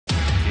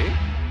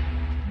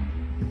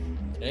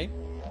Okay.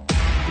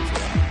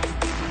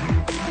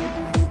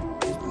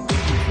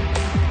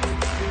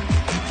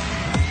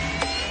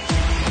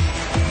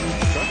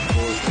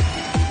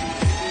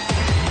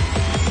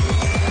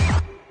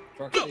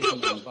 Truck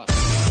station and bus.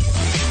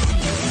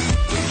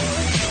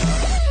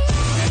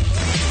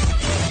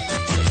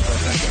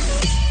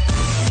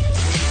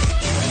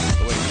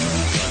 Oh, wait.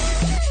 No.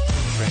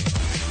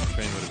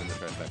 Train would have been the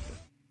trifecta.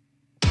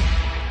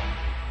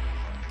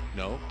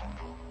 No.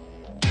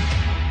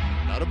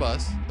 Not a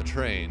bus, a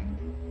train.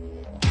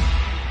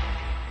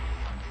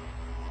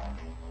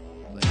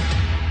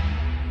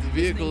 The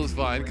vehicle is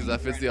fine because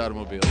that fits the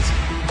automobiles.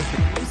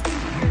 This thing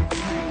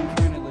you're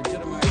trying to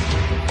legitimize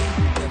what the fuck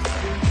you just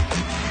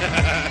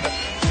said.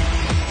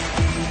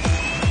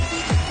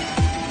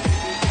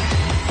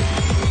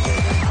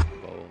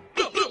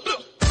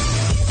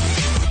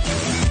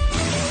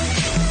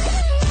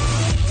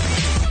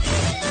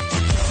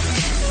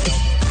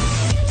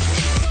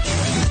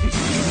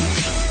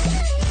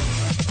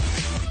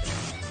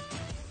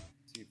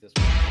 See if this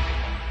works.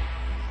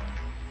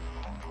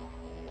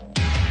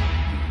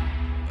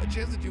 A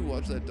chance that you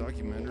watch that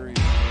documentary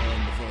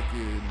on the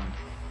fucking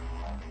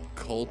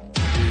cult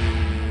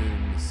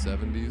in the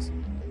 70s?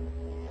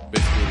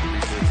 Basically the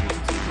precursors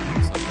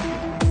to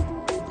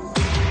something.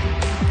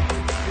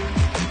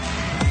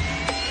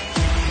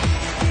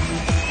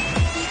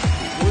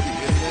 Before the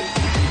internet,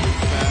 people were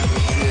bad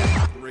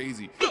shit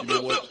crazy. You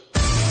know what?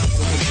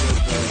 Someone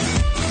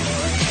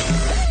said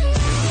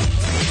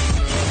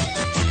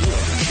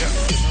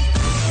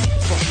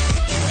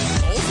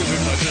also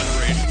in my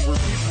generation were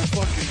people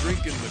fucking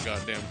drinking the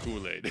goddamn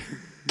Kool-Aid.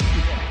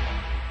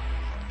 Yeah.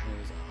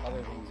 There's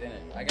other things in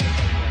it. I gotta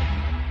tell you that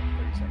in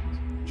 30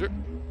 seconds. Sure.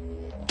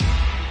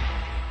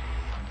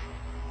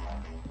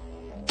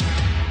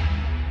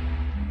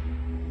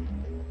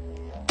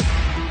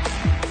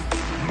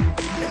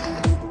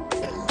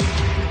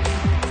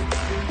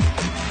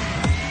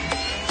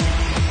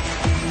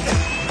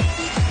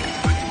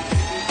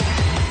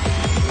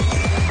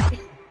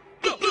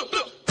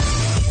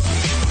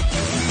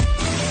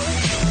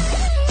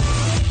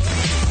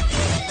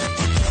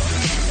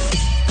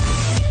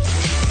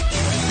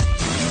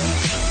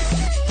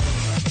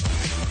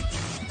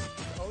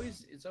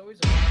 It's always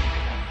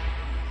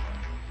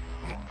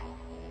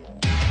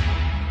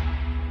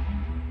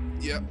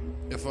Yep.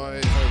 If I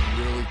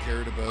really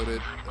cared about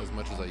it as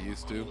much as I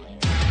used to,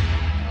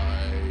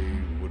 I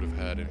would have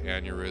had an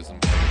aneurysm.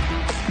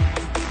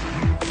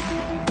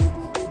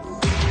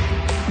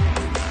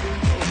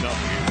 Oh, not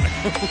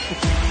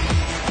weird.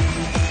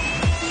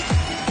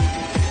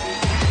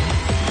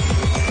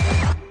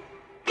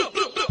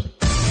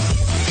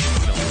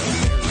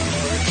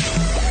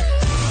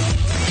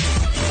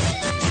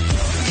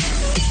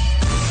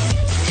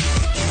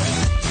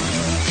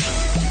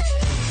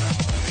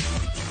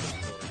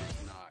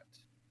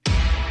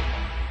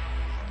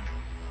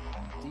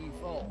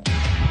 default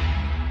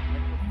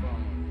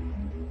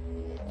microphone.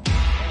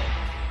 Default.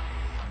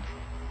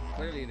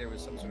 Clearly there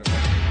was some sort of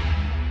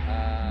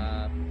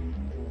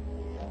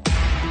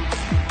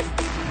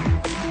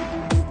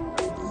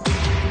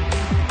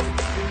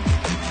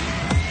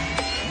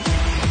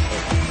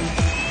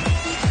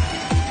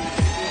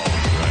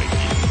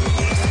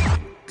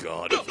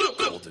God of the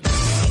golden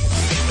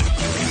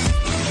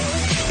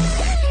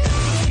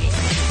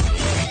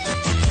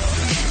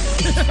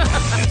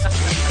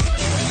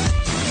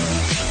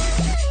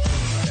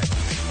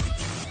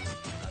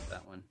not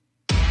that one.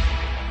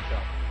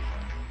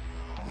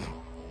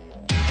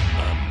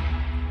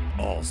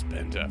 all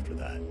spent after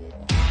that.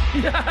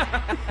 All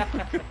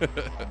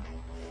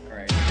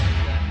right,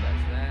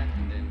 that's that,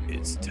 and then we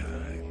It's go-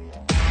 time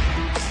to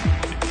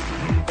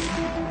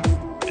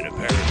and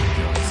apparently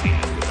John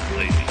Cena's gonna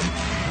play me.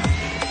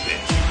 Little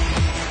bitch.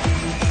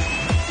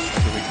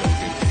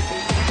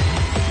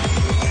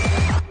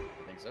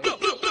 I think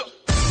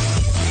so.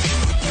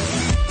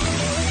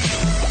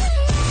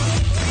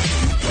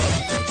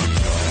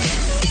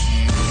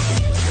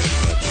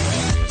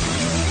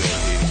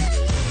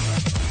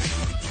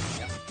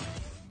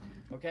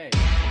 Okay.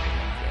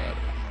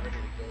 I'm ready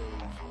to go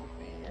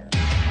quickly here.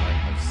 I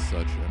have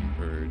such an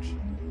urge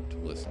to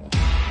listen to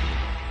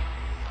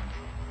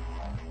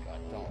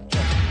God, don't.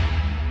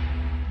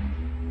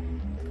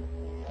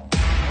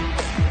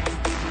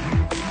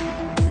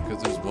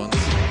 because there's one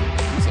song,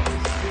 two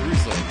songs, three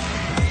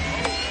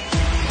songs.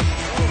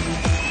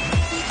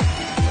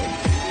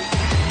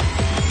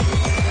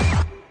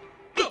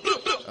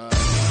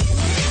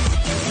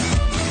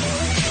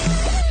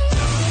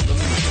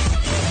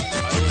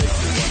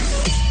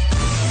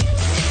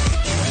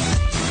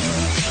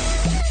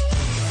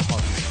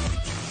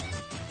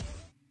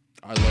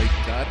 I like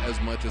that as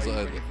much as Are you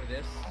I ready for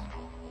this?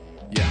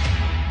 yeah.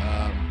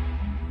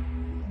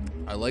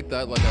 I like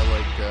that like I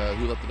like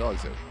Who Let the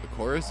Dogs Out. The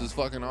chorus is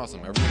fucking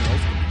awesome. Everything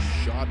else can be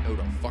shot out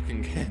a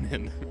fucking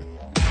cannon.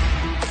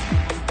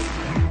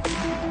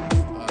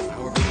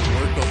 However, the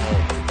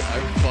workahol, I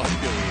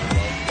fucking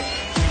love that.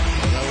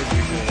 And that was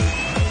because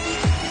I was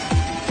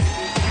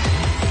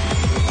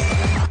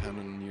how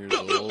many years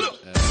old?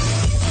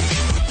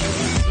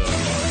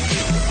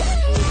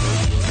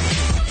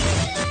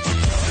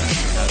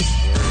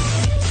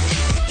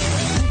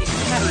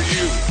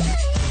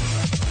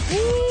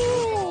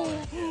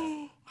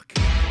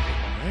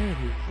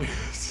 I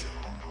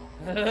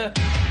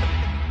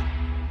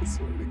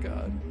swear to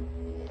God.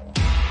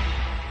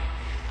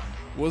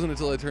 It wasn't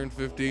until I turned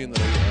 15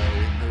 that I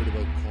heard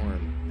about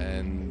corn,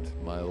 and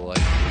my life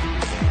was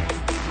reborn.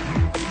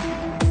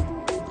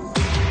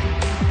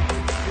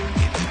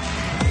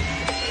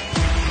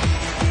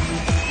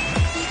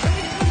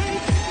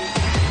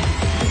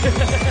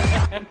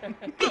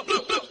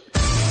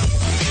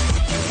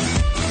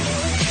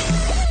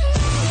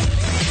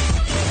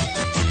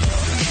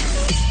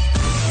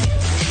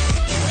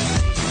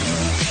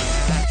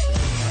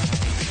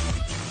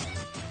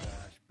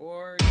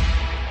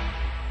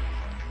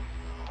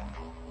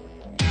 Dashboard.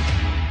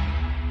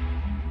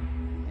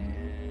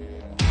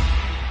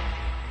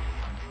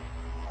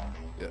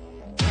 Yeah.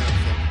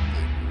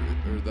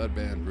 That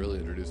band really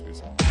introduced me to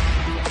some.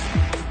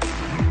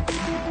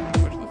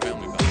 Much of the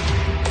family band.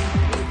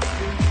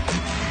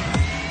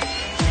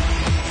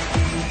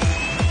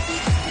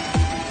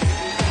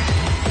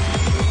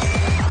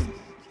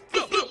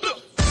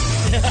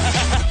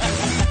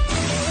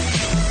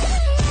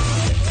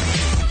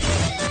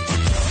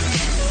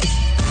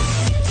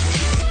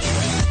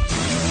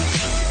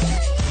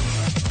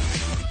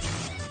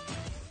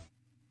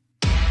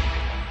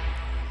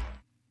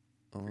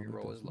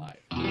 Reroll is live.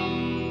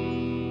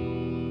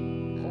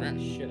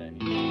 Holy shit, I need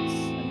to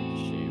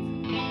shave.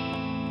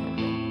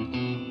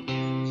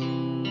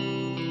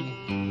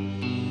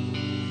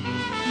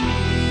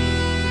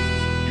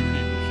 You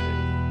need to shave.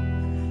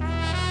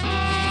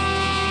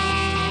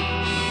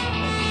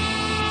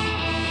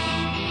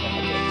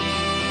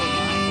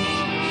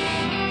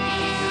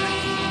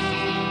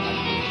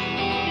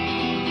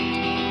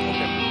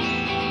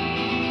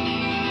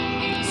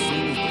 As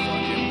soon as the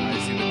fucking I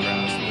see the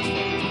grass, this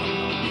fucker's coming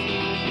off.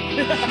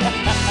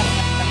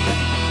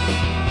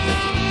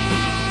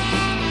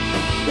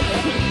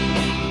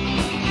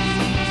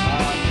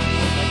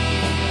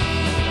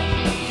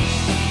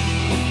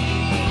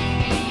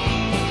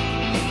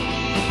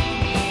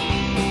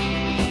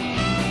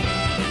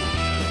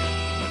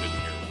 I didn't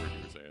hear a word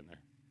you were saying there.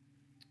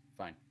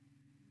 Fine.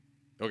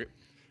 Okay.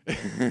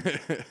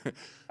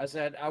 I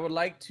said I would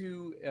like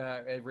to,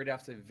 right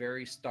off the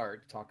very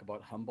start, talk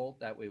about Humboldt.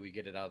 That way we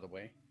get it out of the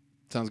way.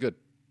 Sounds good.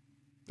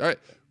 All right.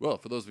 Well,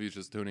 for those of you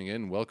just tuning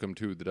in, welcome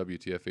to the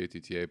WTF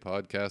ATTA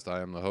podcast.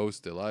 I am the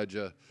host,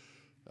 Elijah.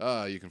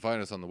 You can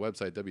find us on the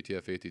website,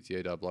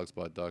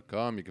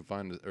 wtfatta.blogspot.com. You can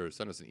find or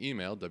send us an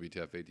email,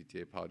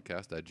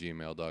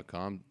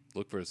 wtfattapodcast@gmail.com.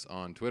 Look for us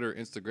on Twitter,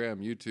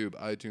 Instagram, YouTube,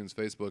 iTunes,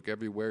 Facebook,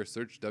 everywhere.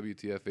 Search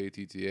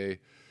WTFATTA.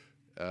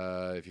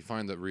 If you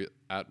find that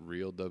at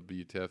real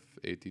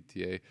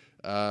WTFATTA,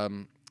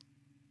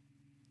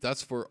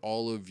 that's for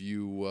all of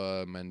you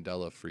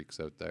Mandela freaks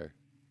out there.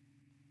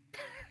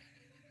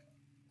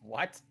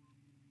 What?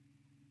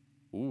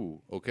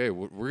 Ooh, okay.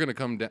 We're gonna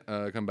come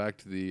back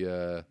to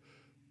the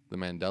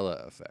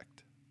Mandela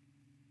effect.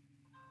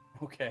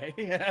 Okay.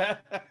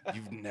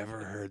 You've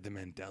never heard the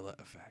Mandela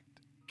effect?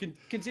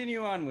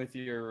 Continue on with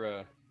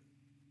your.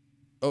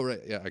 Oh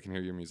right, yeah, I can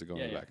hear your music going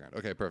in the Yeah. background.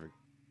 Okay, perfect.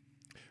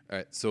 All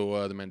right,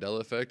 so the Mandela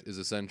effect is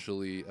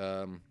essentially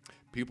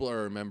people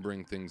are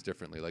remembering things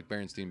differently, like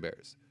Berenstain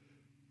Bears.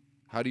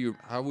 How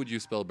would you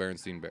spell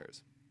Berenstain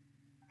Bears?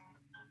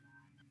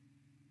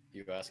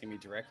 You asking me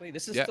directly?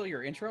 This is Yeah. still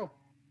your intro?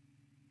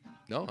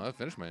 No, I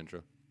finished my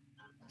intro.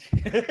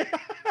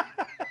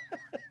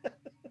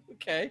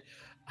 Okay.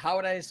 How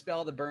would I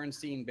spell the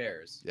Bernstein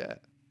Bears? Yeah.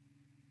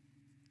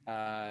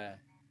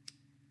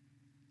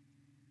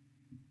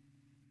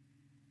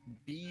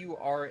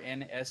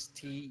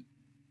 Burnstien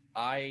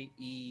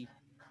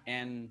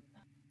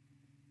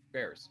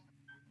Bears.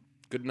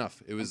 Good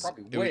enough. It was I'm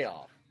probably it way was,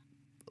 off.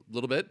 a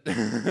little bit,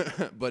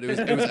 but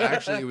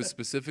it was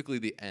specifically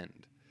the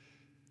end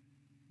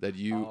that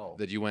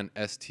you went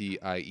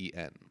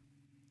STIEN.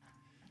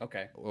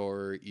 Okay.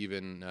 Or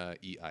even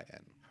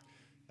EIN.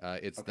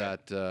 It's Okay.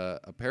 that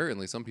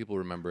apparently some people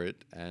remember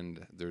it,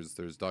 and there's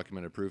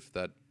documented proof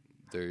that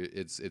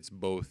it's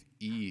both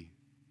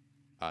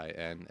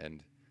EIN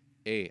and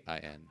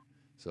AIN.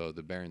 So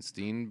the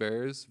Berenstain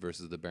Bears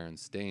versus the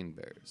Berenstain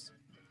Bears.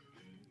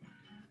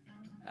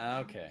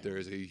 Okay. There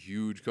is a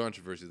huge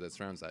controversy that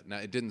surrounds that. Now,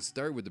 it didn't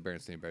start with the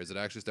Berenstain Bears. It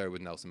actually started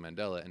with Nelson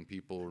Mandela and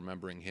people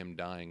remembering him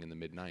dying in the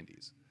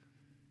mid-90s.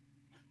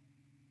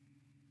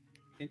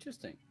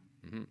 Interesting.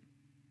 Mm-hmm.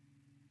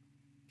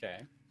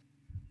 Okay.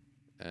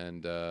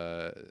 And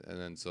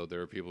then so there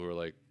were people who were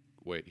like,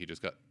 wait, he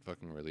just got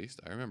fucking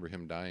released? I remember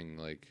him dying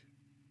like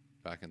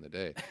back in the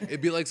day. It'd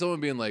be like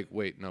someone being like,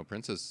 wait, no,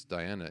 Princess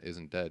Diana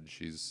isn't dead.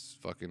 She's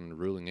fucking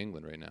ruling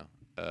England right now.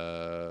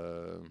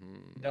 No,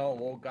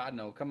 oh God,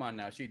 no. Come on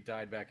now. She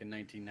died back in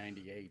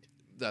 1998.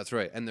 That's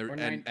right. And there Or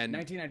and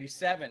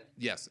 1997.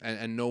 yes,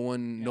 and no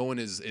one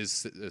is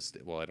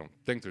well, I don't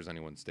think there's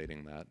anyone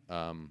stating that.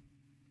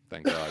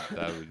 Thank God.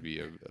 That would be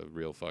a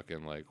real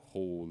fucking like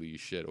holy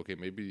shit. Okay,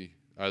 maybe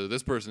either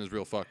this person is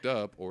real fucked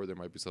up or there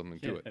might be something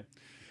to it.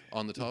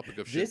 On the topic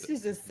of shit. This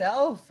is a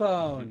cell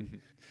phone.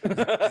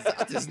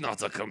 That is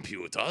not a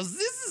computer.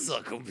 This is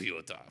a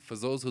computer. For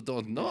those who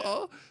don't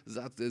know,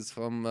 that is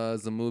from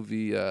the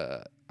movie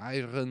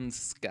Iron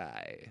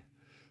Sky.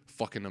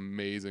 Fucking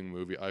amazing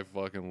movie. I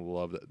fucking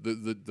love that.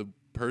 The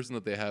person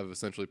that they have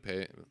essentially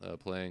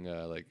playing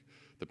like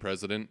the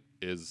president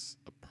is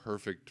a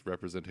perfect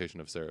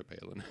representation of Sarah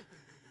Palin.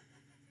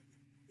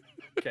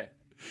 Okay.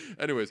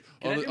 Anyways,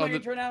 Can I do my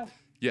intro now?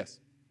 yes.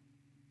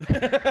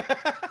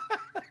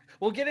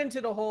 We'll get into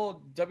the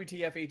whole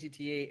WTF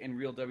ATTA and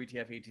real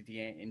WTF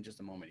ATTA in just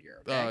a moment here.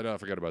 Okay? Oh no,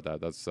 forget about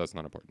that. That's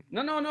not important.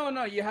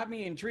 No. You have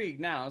me intrigued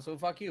now, so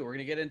fuck you. We're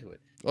gonna get into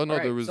it. Oh no, All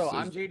right, there was. So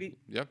I'm JD.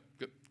 Yep.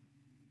 Good.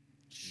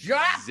 Shut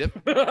up! Zip.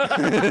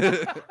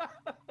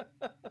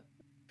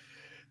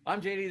 I'm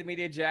JD, the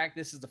Media Jack.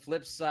 This is the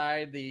flip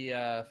side,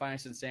 the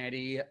Finest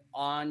Insanity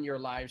on your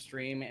live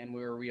stream, and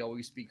where we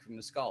always speak from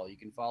the skull. You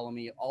can follow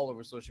me all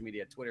over social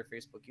media: Twitter,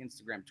 Facebook,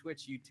 Instagram,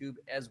 Twitch, YouTube,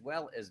 as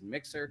well as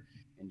Mixer.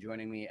 And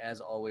joining me,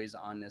 as always,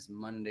 on this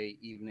Monday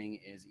evening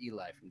is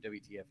Eli from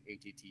WTF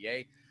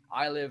ATTA.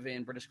 I live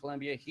in British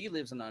Columbia. He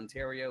lives in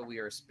Ontario. We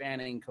are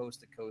spanning coast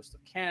to coast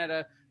of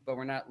Canada, but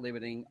we're not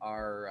limiting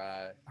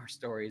our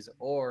stories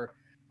or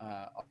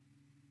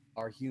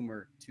our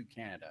humor to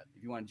Canada.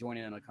 If you want to join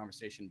in on the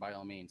conversation, by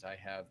all means, I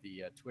have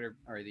the Twitter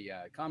or the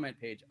comment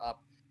page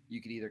up. You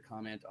could either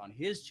comment on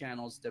his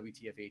channels,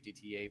 WTF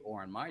ATTA,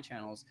 or on my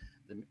channels,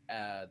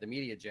 the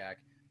Media Jack,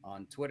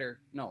 on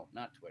Twitter. No,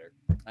 not Twitter.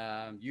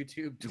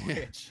 YouTube,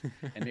 Twitch,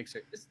 and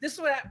Mixer. This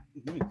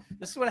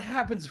is what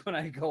happens when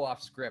I go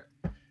off script.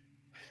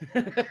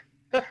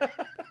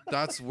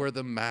 That's where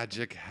the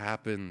magic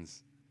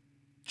happens.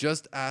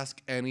 Just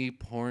ask any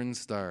porn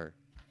star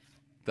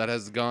that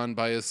has gone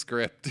by a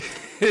script.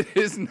 It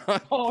is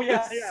not. Oh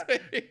yeah, the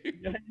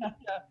yeah. same.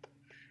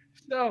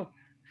 So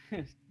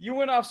you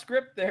went off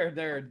script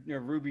there,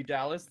 Ruby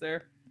Dallas.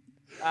 There,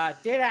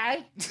 did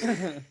I?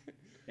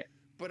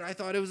 But I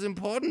thought it was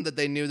important that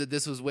they knew that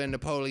this was when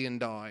Napoleon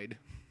died.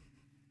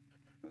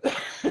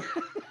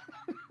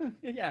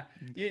 Yeah,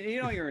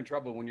 you know you're in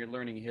trouble when you're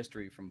learning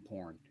history from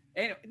porn.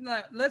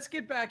 Anyway, let's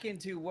get back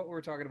into what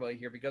we're talking about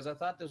here, because I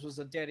thought this was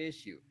a dead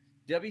issue.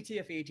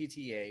 WTF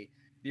ATTA,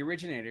 the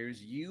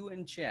originators, you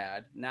and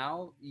Chad.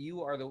 Now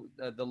you are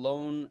the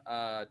lone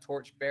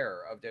torch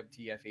bearer of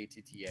WTF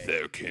ATTA.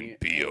 There can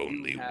be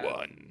only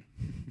one.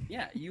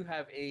 Yeah, you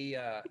have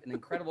an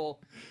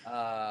incredible,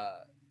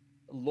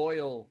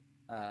 loyal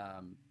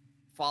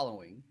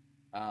following.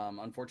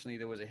 Unfortunately,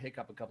 there was a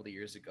hiccup a couple of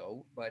years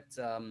ago, but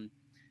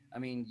I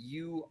mean,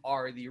 you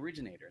are the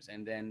originators,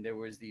 and then there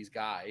was these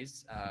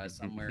guys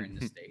somewhere in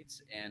the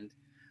States, and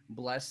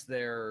bless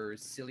their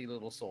silly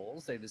little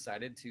souls, they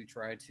decided to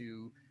try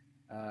to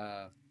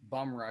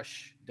bum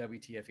rush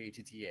WTF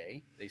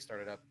ATTA. They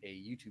started up a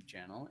YouTube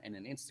channel and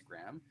an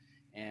Instagram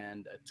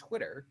and a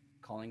Twitter,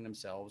 calling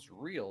themselves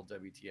Real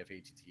WTF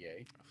ATTA.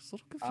 I was a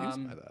little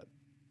confused by that.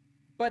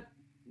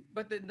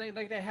 But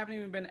they haven't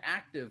even been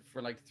active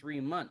for like 3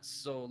 months.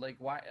 So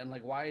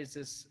why is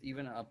this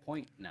even a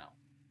point now?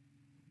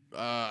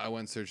 I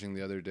went searching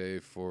the other day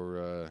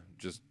for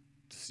just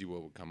to see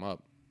what would come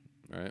up,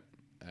 right?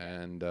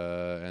 And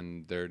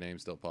their name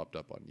still popped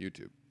up on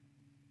YouTube.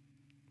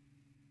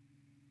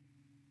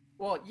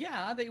 Well,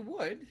 yeah, they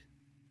would.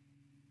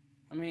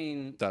 I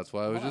mean, That's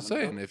why I was hold just on,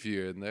 saying, let me- if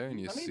you're in there and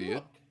you let me see it,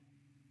 look.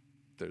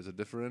 there's a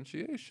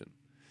differentiation.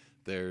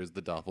 There's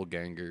the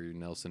doppelganger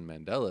Nelson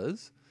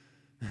Mandela's,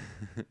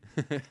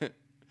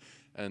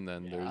 and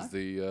then there's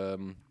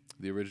the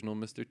original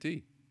Mr.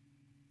 T.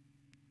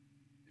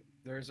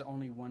 There's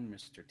only one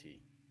Mr.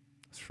 T.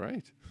 That's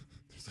right.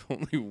 There's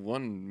only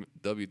one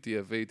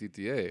WTF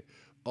ATTA.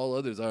 All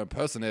others are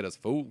impersonators,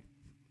 fool.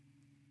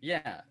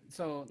 Yeah,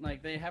 so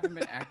like they haven't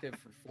been active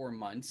for 4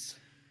 months.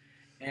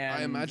 And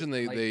I imagine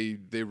they,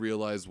 like, they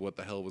realized what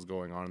the hell was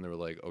going on, and they were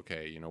like,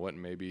 okay, you know what?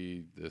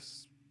 Maybe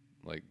this,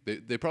 like,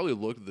 they probably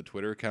looked at the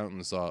Twitter account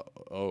and saw,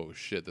 oh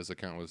shit, this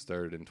account was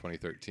started in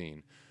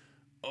 2013.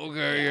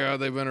 Okay, yeah,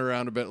 they've been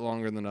around a bit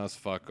longer than us.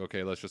 Fuck.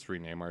 Okay, let's just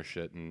rename our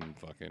shit and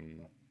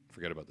fucking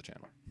forget about the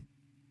channel.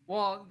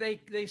 Well,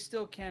 they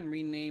still can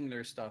rename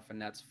their stuff,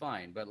 and that's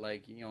fine. But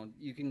like, you know,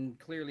 you can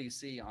clearly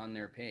see on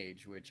their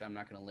page, which I'm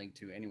not going to link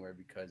to anywhere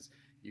because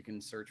you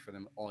can search for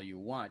them all you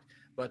want.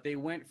 But they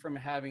went from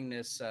having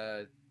this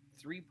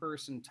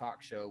 3-person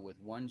talk show with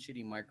one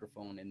shitty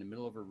microphone in the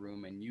middle of a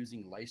room and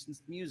using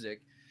licensed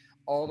music,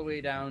 all the way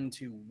down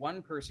to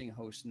one person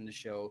hosting the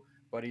show.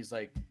 But he's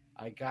like,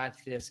 I got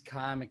this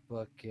comic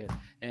book,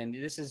 and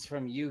this is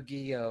from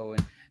Yu-Gi-Oh,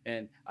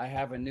 and I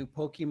have a new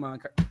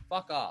Pokemon card.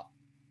 Fuck off.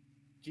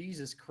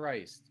 Jesus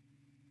Christ.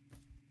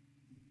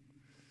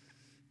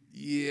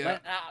 Yeah.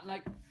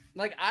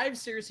 Like I've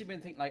seriously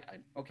been thinking, like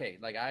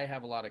I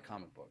have a lot of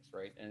comic books,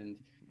 right? And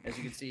as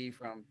you can see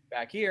from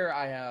back here,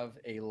 I have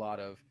a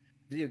lot of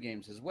video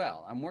games as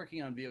well. I'm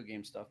working on video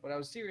game stuff, but I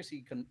was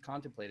seriously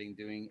contemplating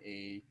doing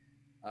a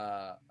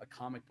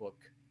comic book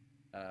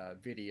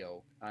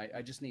video.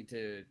 I just need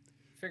to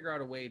figure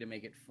out a way to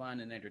make it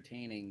fun and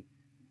entertaining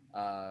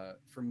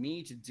for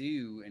me to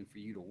do and for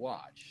you to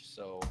watch.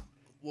 So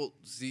Well,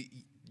 see,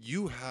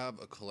 you have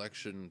a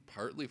collection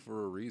partly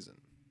for a reason.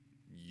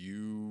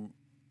 You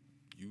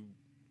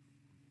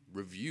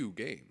review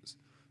games.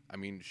 I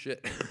mean,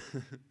 shit.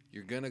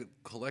 You're gonna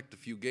collect a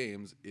few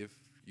games if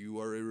you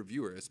are a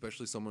reviewer,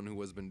 especially someone who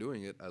has been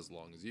doing it as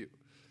long as you.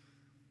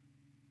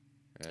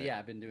 Yeah,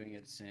 I've been doing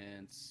it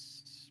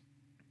since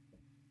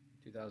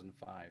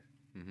 2005.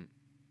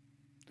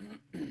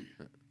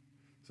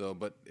 So,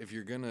 but if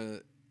you're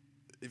gonna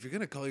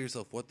call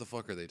yourself, what the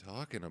fuck are they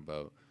talking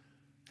about?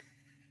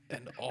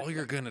 And all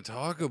you're gonna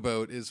talk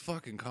about is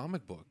fucking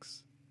comic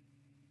books.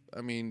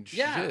 I mean,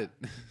 Yeah. shit.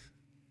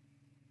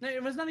 No,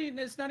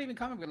 it's not even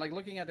comic book. Like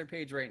looking at their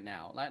page right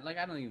now. Like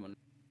I don't even know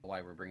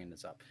why we're bringing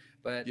this up.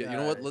 But Yeah, you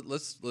know what?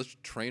 Let's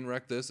train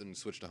wreck this and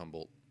switch to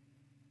Humboldt.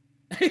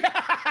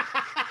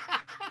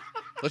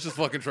 Let's just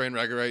fucking train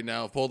wreck it right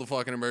now. Pull the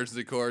fucking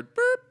emergency cord.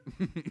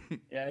 Burp.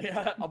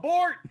 yeah.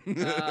 Abort.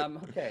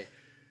 Okay.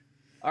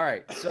 All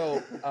right.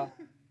 So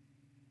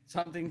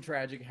something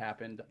tragic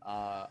happened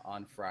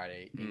on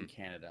Friday in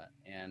Canada,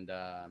 and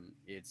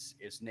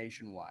it's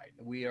nationwide.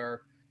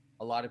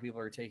 A lot of people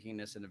are taking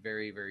this in a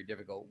very, very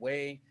difficult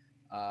way,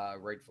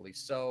 rightfully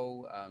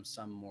so.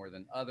 Some more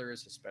than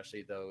others,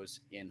 especially those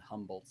in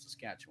Humboldt,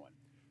 Saskatchewan.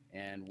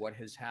 And what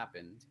has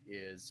happened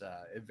is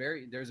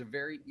there's a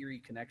very eerie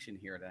connection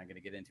here that I'm going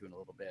to get into in a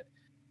little bit.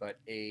 But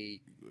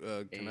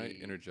Can I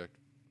interject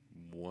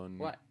one?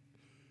 What?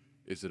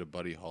 Is it a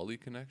Buddy Holly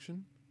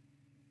connection?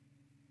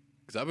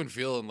 Because I've been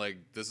feeling like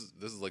this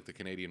is like the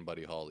Canadian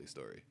Buddy Holly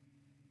story.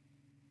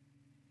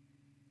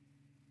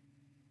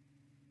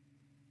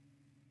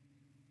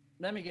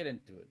 Let me get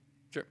into it.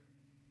 Sure.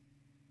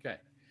 Okay.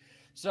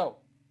 So,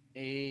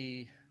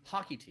 a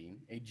hockey team,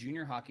 a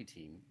junior hockey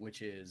team,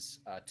 which is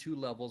 2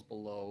 levels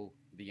below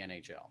the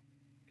NHL,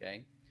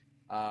 okay,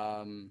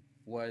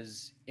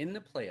 was in the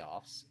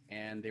playoffs,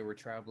 and they were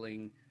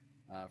traveling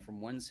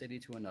from one city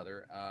to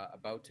another,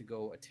 about to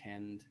go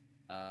attend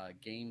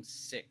Game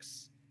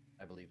 6,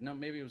 I believe. No,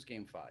 maybe it was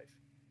Game 5.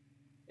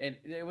 And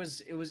it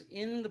was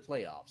in the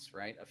playoffs,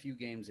 right? A few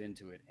games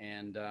into it,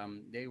 and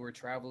they were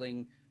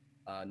traveling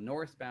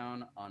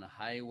northbound on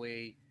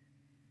Highway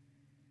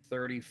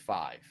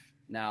 35.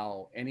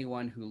 Now,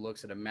 anyone who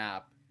looks at a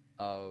map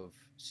of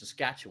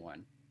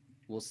Saskatchewan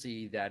will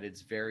see that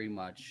it's very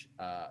much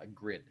a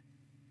grid.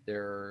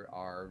 There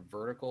are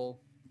vertical,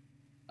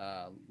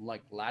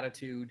 like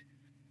latitude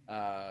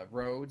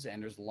roads,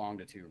 and there's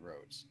longitude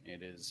roads.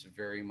 It is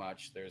very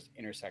much, there's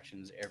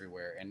intersections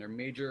everywhere, and there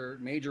are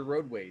major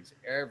roadways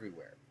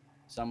everywhere.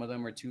 Some of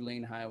them are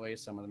 2-lane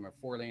highways, some of them are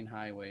 4-lane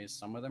highways,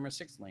 some of them are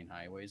 6-lane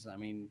highways. I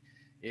mean,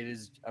 it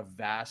is a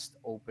vast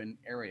open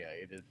area.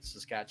 It is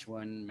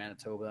Saskatchewan,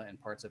 Manitoba, and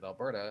parts of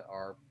Alberta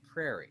are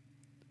prairie.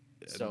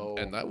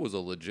 And that was a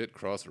legit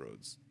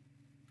crossroads.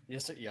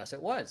 Yes,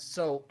 it was.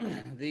 So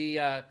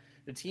the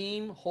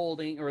team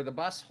holding, or the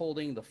bus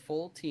holding the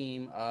full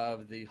team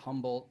of the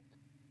Humboldt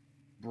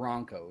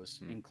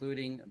Broncos,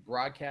 including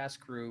broadcast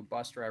crew,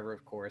 bus driver,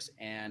 of course,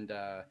 and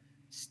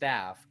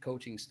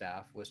coaching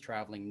staff, was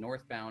traveling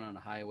northbound on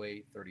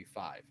Highway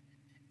 35.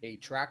 A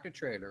tractor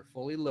trailer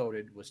fully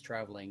loaded was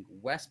traveling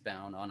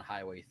westbound on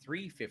Highway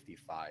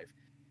 355,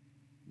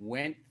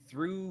 went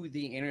through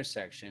the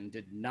intersection,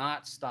 did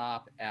not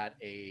stop at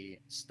a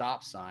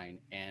stop sign,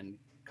 and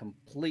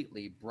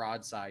completely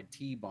broadside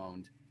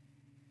T-boned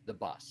the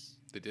bus.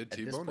 They did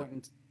T-bone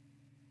it?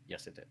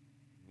 Yes, it did.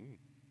 Ooh.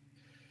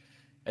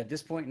 At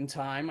this point in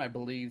time, I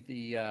believe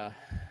the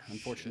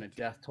unfortunate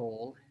death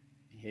toll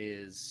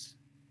is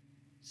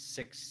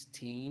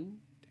 16.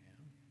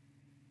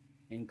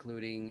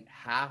 Including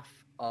half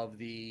of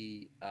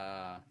the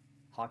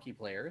hockey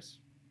players,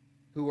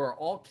 who are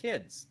all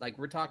kids. Like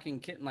we're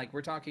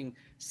talking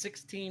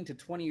 16 to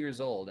 20 years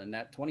old, and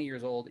that 20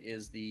 years old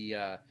is the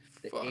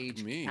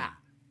age cap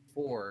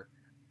for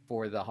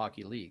the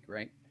hockey league,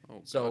 right?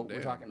 Oh, so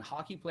we're talking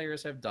hockey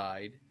players have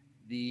died,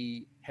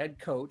 the head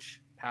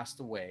coach passed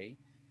away,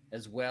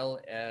 as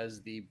well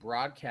as the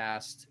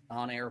broadcast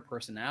on-air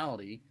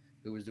personality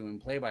who was doing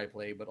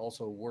play-by-play, but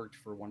also worked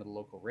for one of the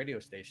local radio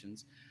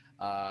stations.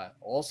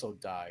 Also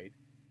died,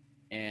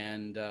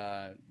 and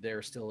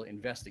they're still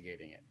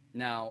investigating it.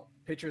 Now,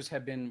 pictures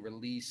have been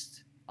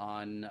released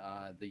on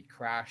the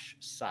crash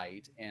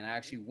site, and I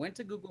actually went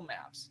to Google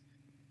Maps,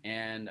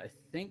 and I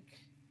think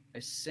I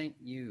sent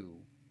you.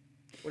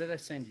 What did I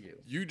send you?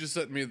 You just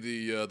sent me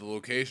the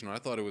location. I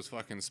thought it was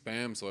fucking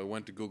spam, so I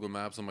went to Google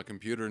Maps on my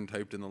computer and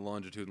typed in the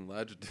longitude and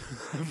latitude.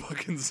 I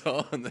fucking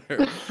saw him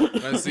there.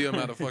 And I see him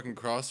at a fucking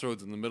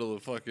crossroads in the middle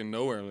of fucking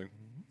nowhere. I'm like,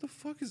 what the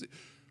fuck is it?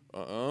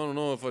 I don't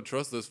know if I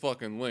trust this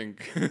fucking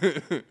link.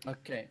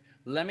 Okay,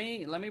 let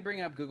me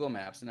bring up Google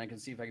Maps, and I can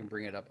see if I can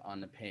bring it up on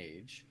the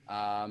page.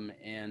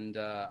 And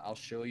I'll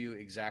show you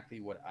exactly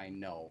what I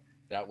know.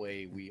 That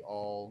way, we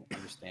all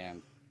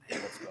understand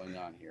what's going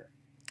on here.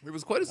 It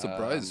was quite a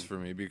surprise for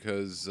me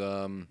because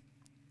I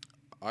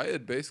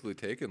had basically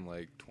taken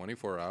like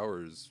 24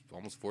 hours,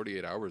 almost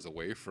 48 hours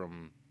away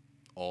from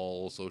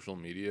all social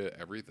media,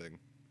 everything.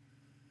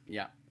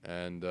 Yeah.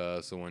 And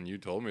so when you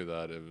told me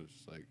that, it was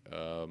like,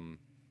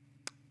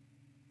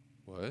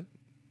 what?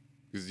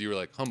 Because you were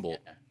like Humboldt.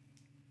 Yeah.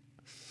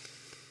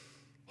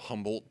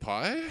 Humboldt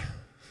pie?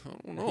 I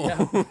don't know.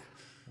 Yeah.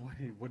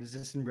 What is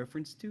this in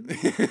reference to?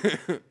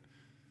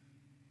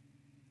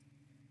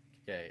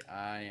 Okay,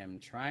 I am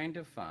trying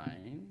to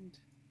find.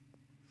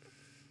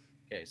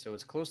 Okay, so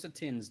it's close to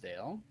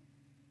Tinsdale.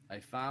 I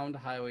found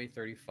Highway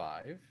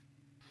 35.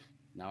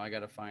 Now I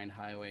got to find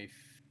Highway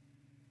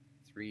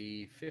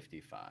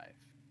 355.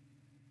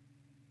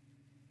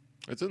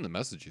 It's in the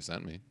message you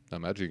sent me. I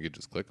imagine you could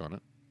just click on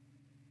it.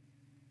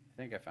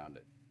 I think I found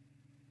it.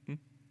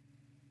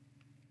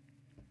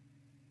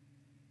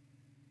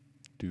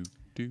 Do,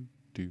 do,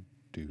 do,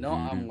 do. No,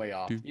 I'm way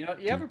off. do, You know,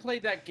 you do. ever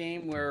played that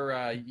game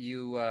where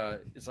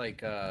it's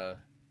like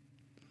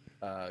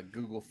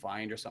Google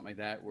Find or something like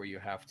that, where you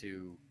have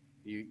to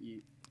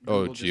you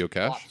Oh, Google just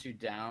geocache? plops you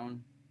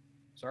down.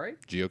 Sorry,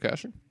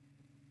 Geocaching?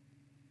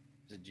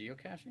 is it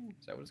geocaching?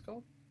 Is that what it's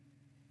called?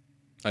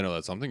 I know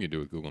that's something you do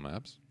with Google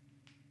Maps.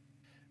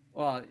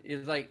 Well,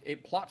 it's like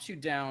it plops you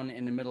down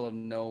in the middle of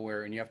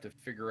nowhere, and you have to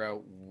figure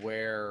out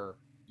where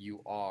you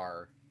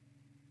are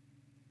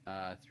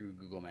through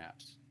Google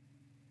Maps.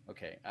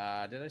 Okay,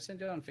 did I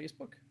send it on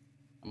Facebook?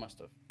 I must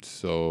have.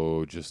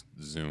 So just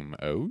zoom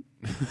out?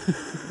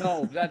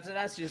 No,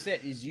 that's just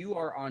it. Is you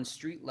are on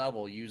street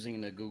level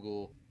using the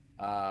Google,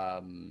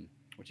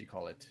 what you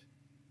call it,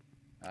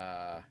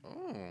 Oh,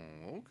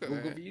 okay.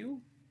 Google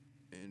View,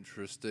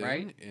 Interesting.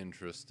 Right?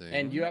 Interesting.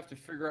 and you have to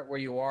figure out where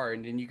you are,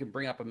 and then you can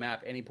bring up a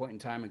map any point in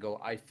time and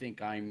go, I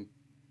think I'm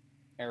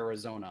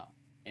Arizona,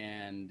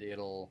 and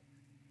it'll,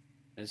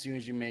 as soon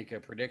as you make a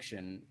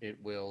prediction, it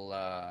will,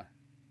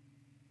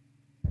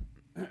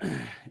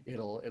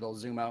 it'll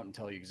zoom out and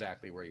tell you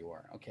exactly where you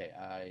are. Okay,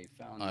 I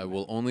found. I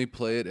will only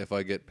play it if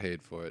I get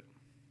paid for it.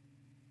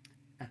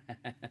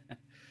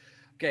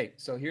 Okay,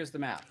 so here's the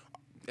map.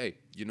 Hey,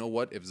 you know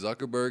what? If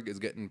Zuckerberg is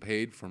getting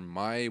paid for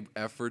my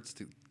efforts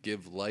to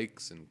give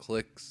likes and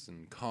clicks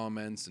and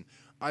comments, and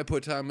I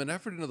put time and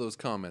effort into those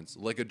comments,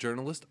 like a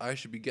journalist, I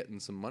should be getting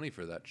some money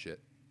for that shit.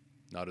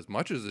 Not as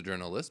much as a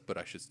journalist, but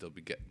I should still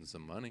be getting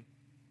some money.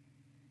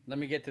 Let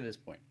me get to this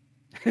point.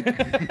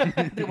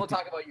 Then we'll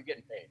talk about you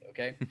getting paid,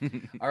 okay?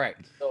 All right.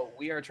 So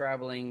we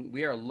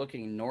are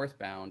looking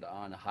northbound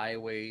on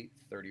Highway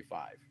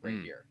 35 right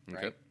here,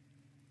 right? okay.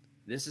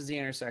 This is the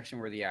intersection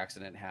where the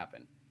accident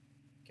happened.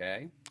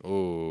 Okay?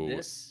 Oh,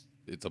 This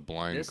it's a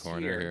blind this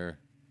corner here- here.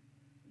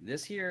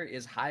 this here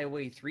is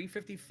Highway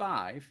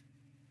 355,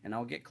 and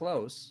I'll get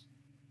close.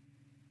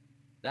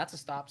 That's a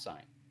stop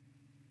sign.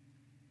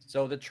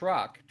 So the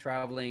truck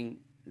traveling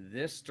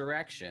this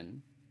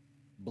direction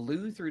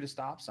blew through the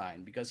stop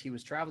sign because he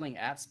was traveling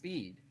at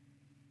speed.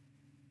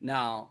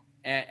 Now,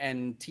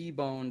 and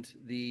T-boned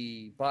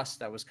the bus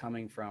that was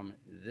coming from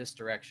this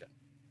direction.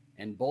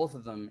 And both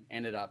of them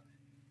ended up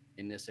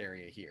in this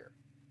area here.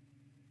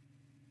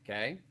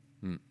 Okay?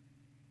 Hmm.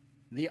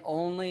 The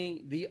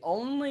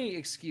only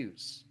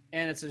excuse,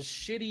 and it's a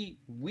shitty,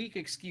 weak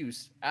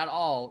excuse at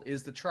all,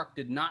 is the truck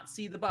did not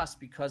see the bus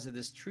because of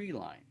this tree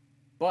line.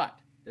 But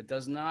that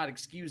does not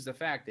excuse the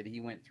fact that he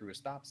went through a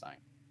stop sign.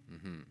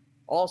 Mm-hmm.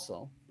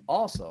 Also,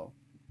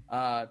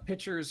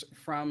 pictures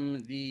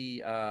from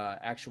the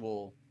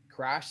actual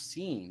crash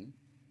scene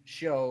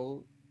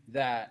show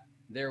that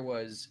there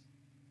was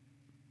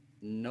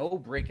no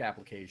brake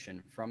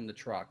application from the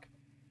truck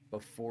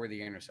before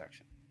the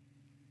intersection.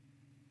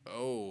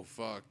 Oh,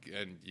 fuck.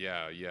 And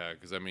yeah,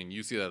 because I mean,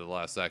 you see that at the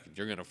last second.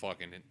 You're going to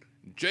fucking.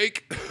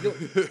 Jake!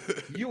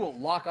 You will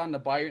lock on the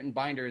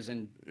binders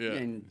and Yeah.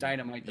 and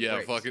dynamite the Yeah,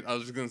 brakes. fucking. I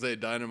was just going to say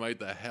dynamite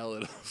the hell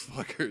out of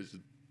fuckers.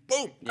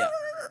 Boom! Yeah.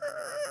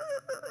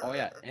 Oh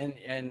yeah,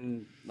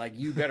 and like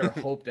you better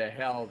hope to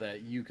hell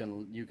that you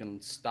can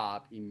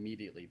stop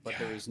immediately. But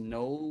Yeah.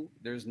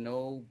 there's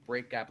no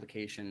brake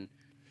application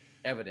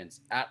evidence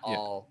at Yeah.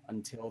 all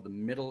until the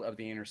middle of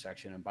the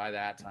intersection, and by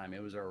that time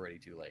it was already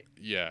too late.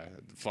 Yeah,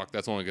 fuck.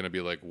 That's only going to be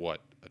like,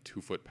 what, a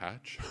 2-foot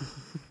patch?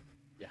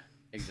 Yeah,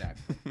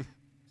 exactly.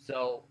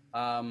 So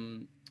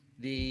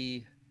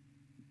the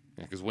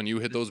Yeah, because when you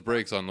hit those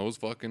brakes on those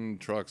fucking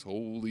trucks,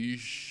 holy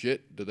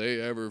shit, do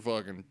they ever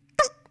fucking.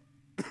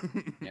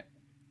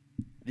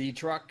 The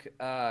truck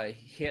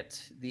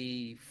hit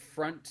the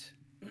front.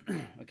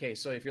 Okay,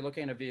 so if you're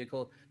looking at a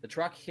vehicle, the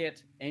truck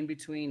hit in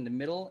between the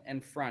middle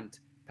and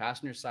front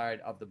passenger side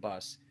of the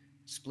bus,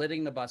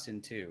 splitting the bus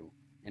in two.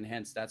 And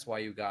hence, that's why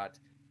you got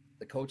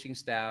the coaching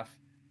staff,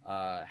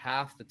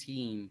 half the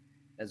team,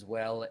 as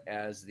well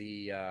as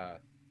the,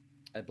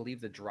 I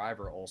believe the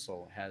driver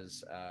also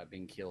has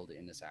been killed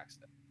in this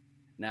accident.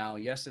 Now,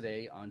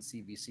 yesterday on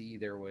CBC,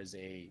 there was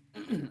a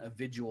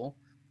vigil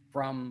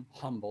from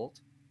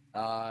Humboldt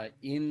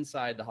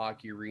inside the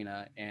hockey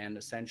arena, and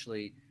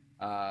essentially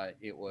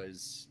it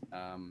was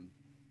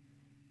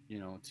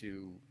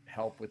to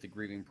help with the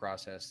grieving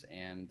process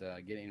and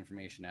get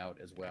information out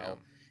as well,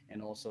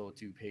 and also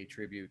to pay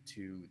tribute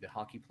to the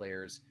hockey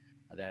players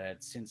that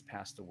had since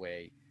passed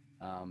away.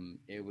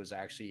 It was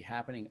actually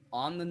happening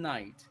on the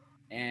night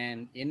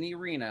and in the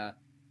arena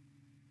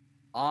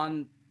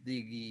on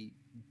the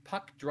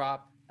puck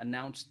drop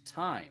announced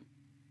time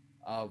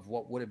of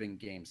what would have been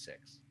Game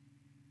 6.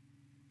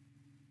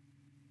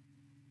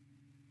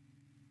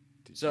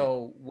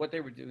 So what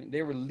they were doing,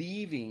 they were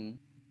leaving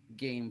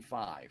Game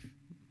 5.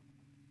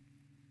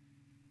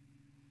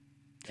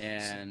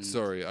 And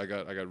Sorry, I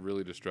got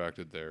really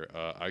distracted there.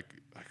 I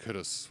could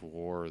have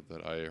swore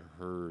that I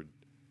heard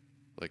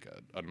like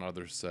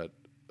another set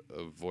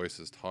of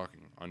voices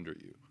talking under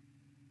you.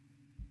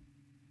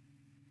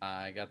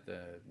 I got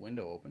the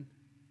window open.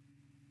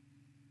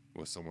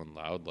 Was someone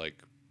loud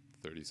like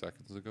 30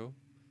 seconds ago?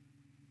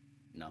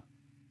 No.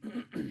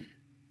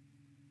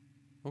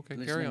 Okay,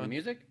 Listening carry to on.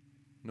 music?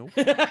 Nope.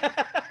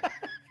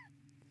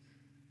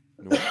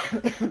 Nope.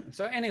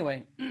 So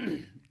anyway,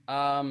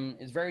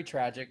 it's very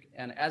tragic,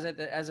 and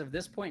as of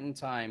this point in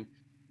time,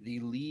 the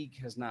league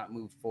has not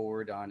moved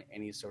forward on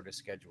any sort of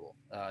schedule.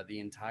 The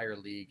entire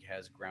league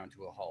has ground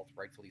to a halt,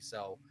 rightfully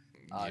so.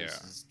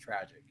 This is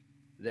tragic.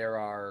 There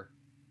are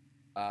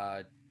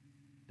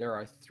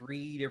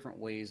 3 different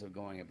ways of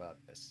going about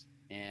this,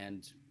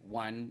 and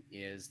one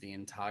is the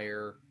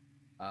entire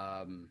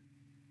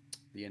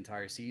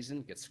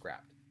season gets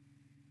scrapped,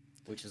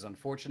 which is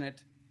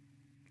unfortunate.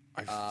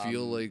 I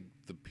feel like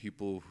the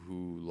people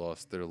who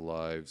lost their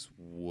lives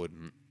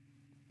wouldn't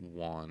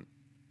want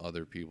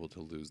other people to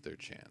lose their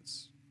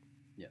chance.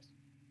 Yes.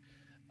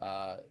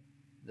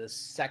 The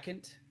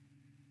second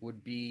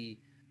would be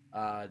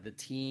the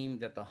team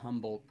that the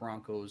Humboldt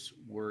Broncos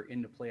were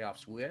in the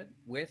playoffs with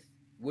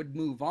would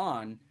move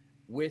on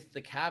with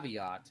the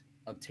caveat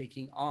of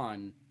taking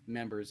on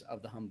members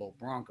of the Humboldt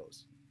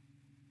Broncos.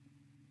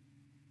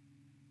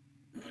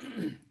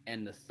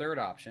 And the third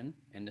option,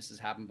 and this has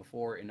happened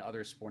before in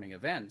other sporting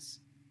events,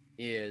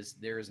 is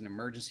there is an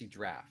emergency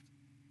draft.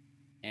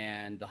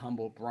 And the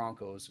Humboldt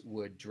Broncos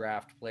would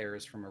draft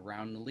players from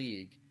around the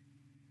league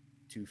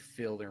to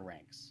fill their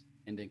ranks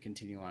and then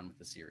continue on with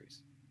the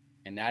series.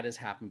 And that has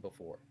happened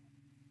before.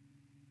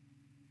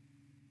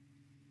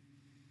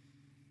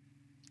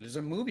 There's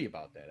a movie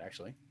about that,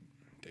 actually.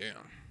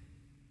 Damn.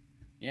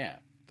 Yeah.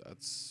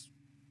 That's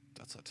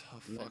a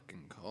tough Yeah.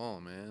 fucking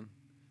call, man.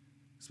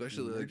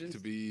 Especially like Emergency?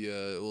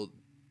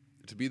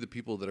 to be the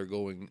people that are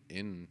going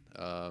in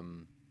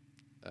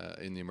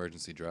the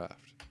emergency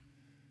draft.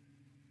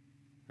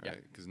 Yeah.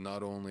 Right? Because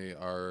not only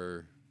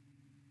are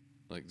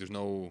like there's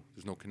no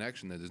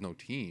connection there, there's no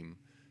team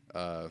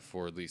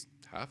for at least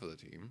half of the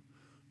team.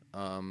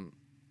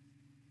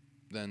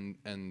 Then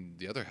and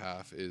the other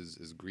half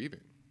is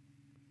grieving.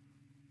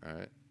 All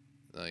right?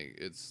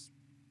 Like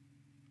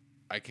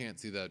I can't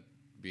see that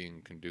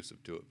being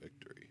conducive to a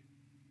victory.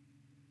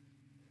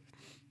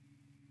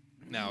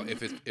 Now,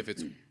 if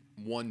it's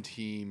one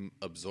team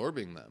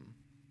absorbing them,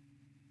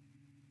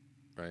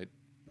 right?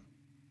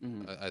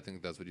 Mhm. I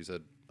think that's what you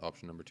said.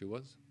 Option number 2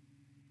 was.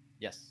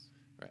 Yes.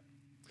 Right.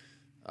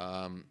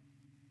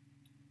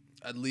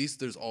 At least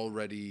there's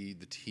already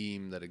the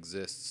team that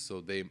exists,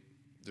 so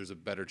there's a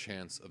better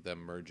chance of them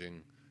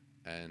merging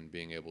and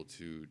being able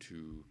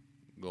to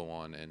go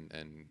on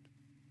and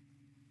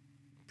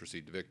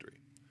proceed to victory.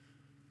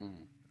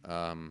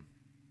 Mhm.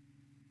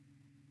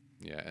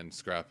 Yeah, and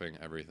scrapping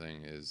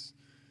everything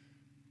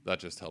that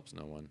just helps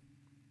no one.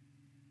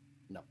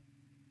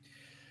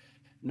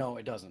 No,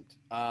 it doesn't.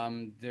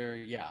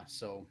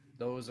 So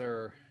those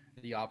are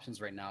the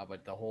options right now,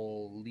 but the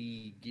whole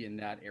league in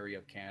that area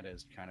of Canada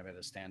is kind of at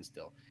a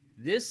standstill.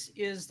 This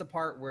is the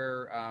part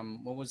where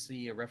what was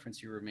the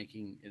reference you were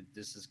making?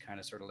 This is kind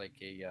of sort of like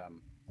a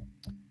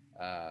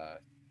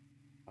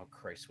oh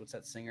Christ, what's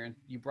that singer?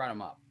 You brought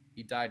him up.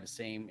 He died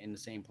in the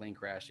same plane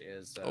crash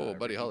as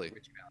Buddy Holly.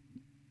 Richie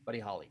Valens. Buddy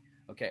Holly.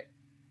 Okay.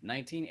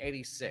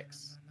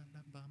 1986.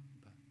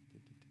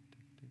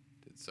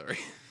 Sorry.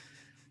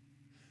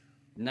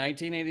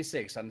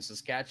 1986 on the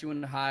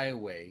Saskatchewan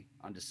Highway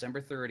on December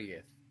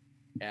 30th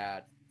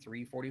at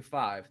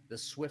 3:45, the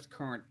Swift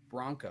Current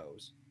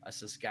Broncos, a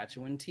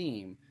Saskatchewan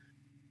team,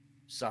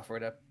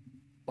 suffered a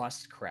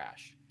bus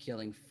crash,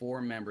 killing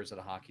 4 members of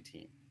the hockey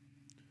team.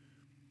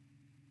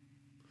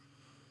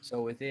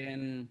 So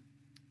within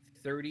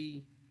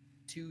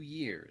 32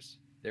 years,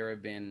 there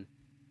have been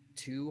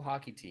 2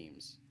 hockey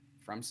teams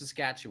from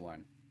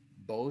Saskatchewan,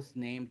 both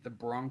named the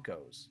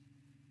Broncos,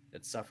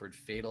 that suffered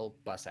fatal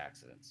bus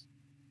accidents.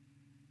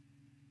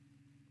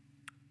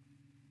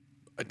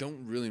 I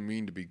don't really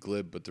mean to be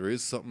glib, but there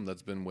is something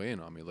that's been weighing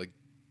on me. Like,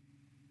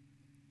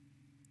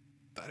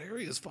 that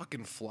area is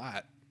fucking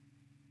flat.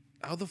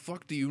 How the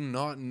fuck do you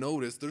not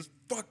notice there's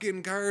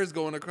fucking cars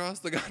going across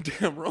the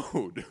goddamn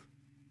road?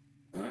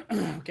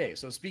 Okay,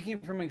 so speaking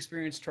from an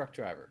experienced truck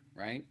driver,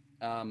 right?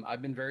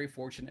 I've been very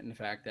fortunate in the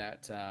fact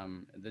that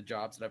the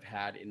jobs that I've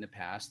had in the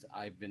past,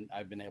 I've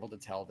been able to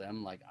tell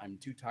them, like, I'm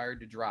too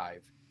tired to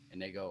drive,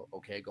 and they go,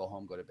 okay, go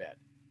home, go to bed.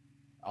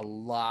 A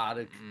lot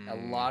of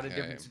Okay.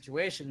 different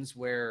situations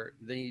where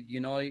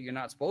you're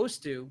not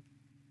supposed to,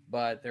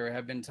 but there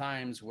have been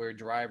times where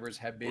drivers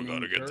have been We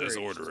gotta get this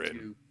encouraged order in.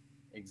 to-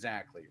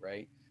 Exactly,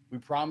 right? We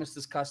promised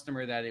this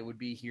customer that it would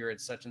be here at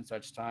such and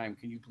such time.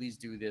 Can you please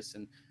do this?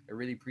 And I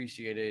really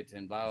appreciate it.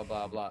 And blah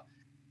blah blah.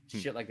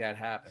 Shit like that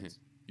happens.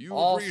 You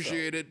Also-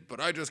 appreciate it, but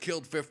I just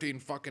killed 15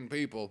 fucking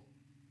people.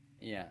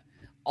 Yeah.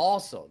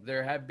 Also,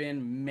 there have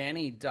been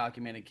many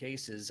documented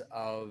cases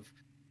of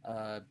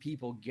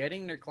people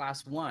getting their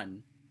class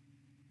 1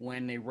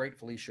 when they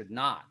rightfully should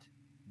not,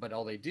 but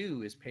all they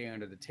do is pay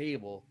under the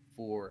table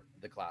for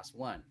the class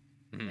 1.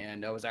 Mhm.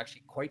 And that was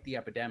actually quite the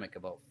epidemic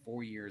about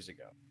 4 years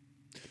ago.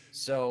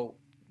 So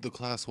The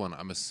class 1,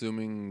 I'm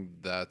assuming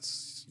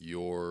that's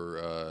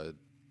your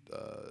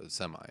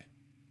semi.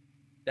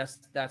 that's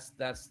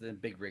the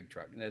big rig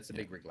truck. That's the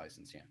Yeah. big rig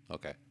license, yeah.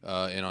 Okay.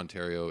 In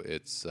Ontario,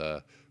 it's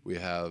we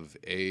have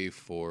A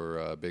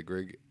for big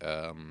rig,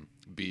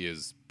 B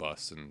is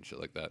bus and shit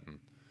like that, and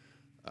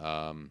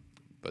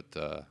but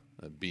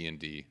B and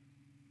D,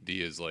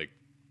 D is like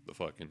the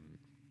fucking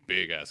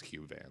big ass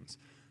cube vans.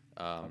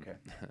 Okay.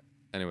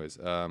 Anyways,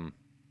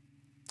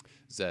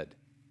 Zed,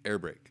 air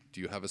brake.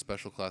 Do you have a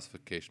special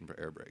classification for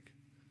air brake?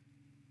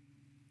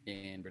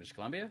 In British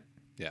Columbia?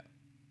 Yeah.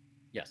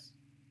 Yes.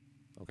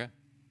 Okay.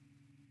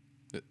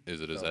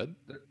 Is it a So, Zed?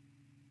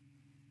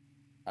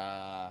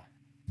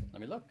 let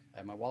me look. I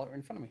have my wallet right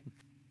in front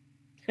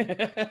of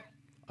me.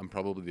 I'm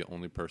probably the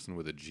only person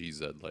with a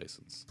GZ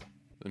license.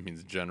 That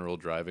means general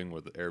driving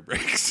with air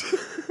brakes.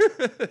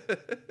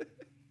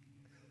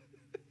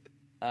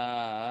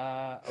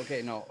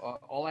 Okay, no.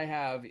 All I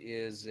have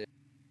is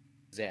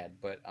Zed,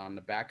 but on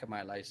the back of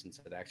my license,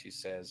 it actually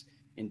says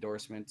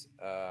endorsement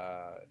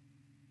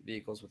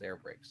vehicles with air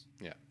brakes.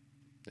 Yeah.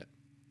 Yeah.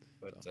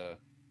 But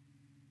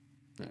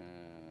Yeah.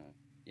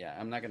 yeah,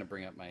 I'm not gonna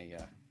bring up my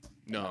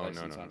No.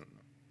 license on-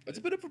 It's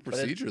a bit of a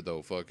procedure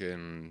though,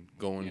 fucking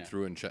going Yeah.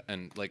 through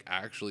and like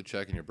actually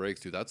checking your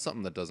brakes, dude. That's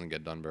something that doesn't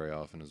get done very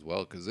often as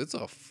well, because it's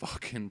a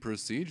fucking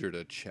procedure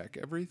to check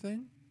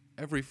everything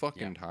every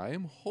fucking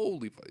time.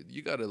 Holy,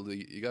 you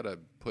gotta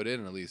put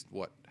in at least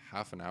what,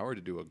 half an hour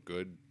to do a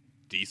good,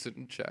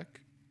 decent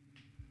check.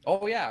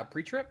 Oh yeah,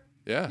 pre-trip.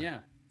 Yeah.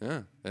 Yeah.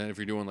 Yeah, and if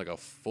you're doing like a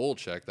full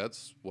check,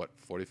 that's what,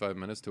 45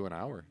 minutes to an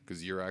hour,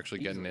 because you're actually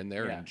getting Easily, in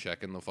there yeah. and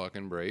checking the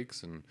fucking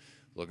brakes and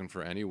looking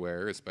for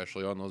anywhere,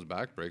 especially on those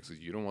back brakes, 'cause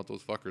you don't want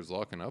those fuckers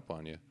locking up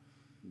on you.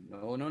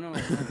 No.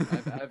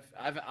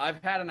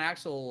 I've had an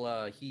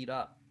axle heat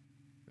up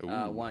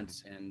Ooh.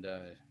 once, and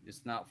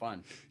it's not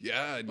fun.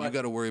 Yeah, and you But-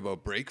 got to worry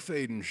about brake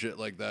fade and shit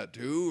like that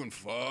too, and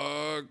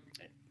fuck.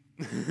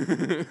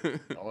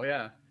 Oh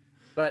yeah,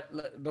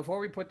 but before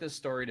we put this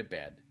story to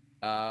bed,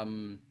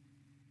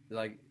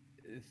 like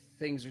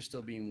things are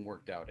still being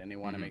worked out, and they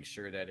want to Mhm. make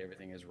sure that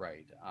everything is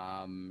right.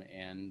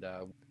 And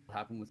what will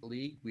happen with the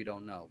league, we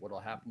don't know. What will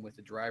happen with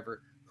the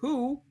driver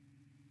who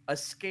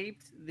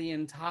escaped the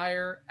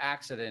entire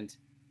accident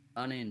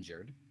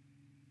uninjured,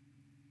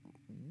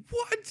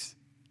 What?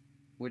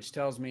 which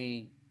tells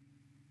me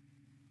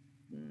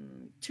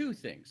two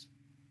things: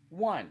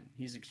 one,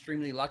 he's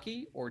extremely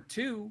lucky, or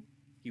two,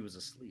 he was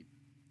asleep.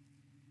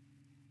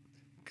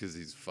 Because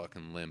he's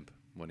fucking limp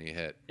when he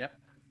hit. Yep.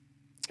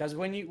 Because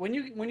when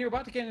you're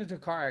about to get into a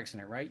car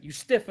accident, right, you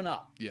stiffen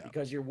up Yeah.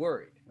 because you're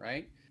worried,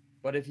 right?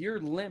 But if you're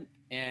limp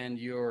and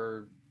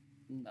you're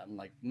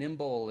like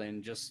nimble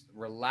and just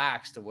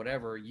relaxed or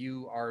whatever,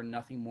 you are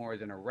nothing more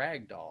than a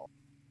rag doll.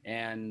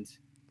 And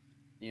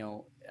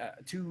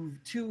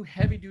two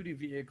heavy duty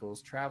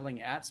vehicles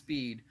traveling at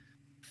speed,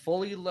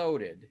 fully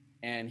loaded,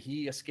 and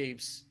he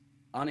escapes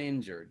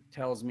uninjured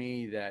tells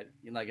me that,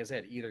 like I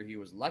said, either he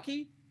was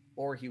lucky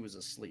or he was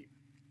asleep.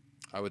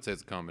 I would say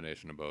it's a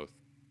combination of both.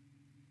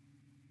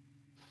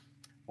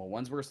 Well,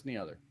 one's worse than the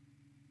other.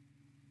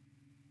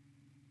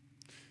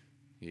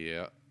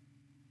 Yeah.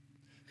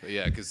 But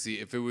yeah, because see,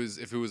 if it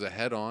was a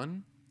head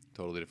on,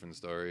 totally different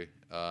story.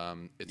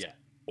 It's Yeah.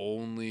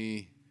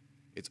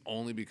 it's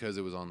only because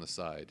it was on the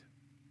side,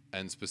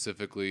 and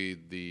specifically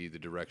the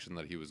direction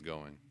that he was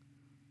going,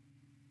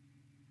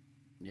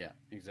 Yeah,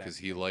 exactly. because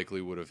he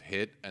likely would have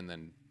hit and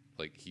then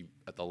like he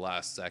at the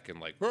last second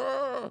like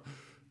 "Rah!"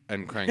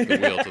 and cranked the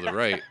wheel to the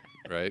right.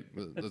 Right,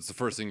 that's the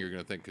first thing you're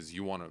gonna think, because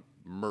you want to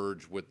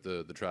merge with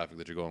the traffic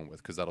that you're going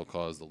with, because that'll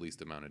cause the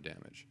least amount of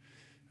damage.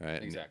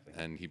 Right. Exactly.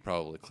 And he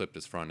probably clipped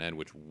his front end,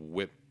 which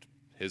whipped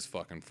his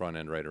fucking front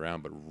end right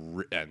around, but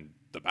and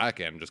the back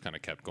end just kind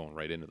of kept going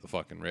right into the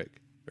fucking rig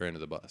or into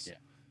the bus. Yeah.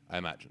 I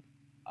imagine.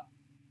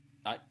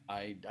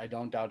 I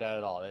don't doubt that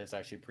at all. It's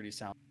actually pretty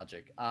sound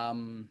logic.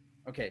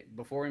 Okay,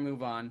 before we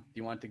move on, do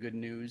you want the good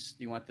news?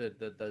 Do you want the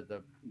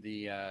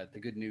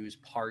good news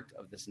part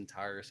of this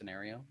entire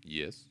scenario?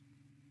 Yes.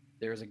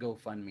 There's a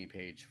GoFundMe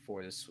page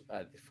for this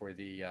for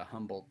the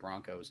Humboldt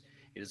Broncos.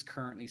 It is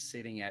currently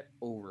sitting at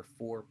over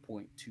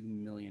 $4.2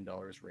 million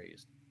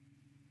raised.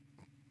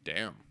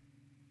 Damn.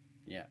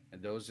 Yeah,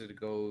 and those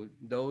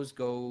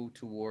go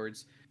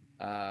towards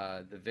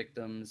the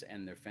victims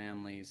and their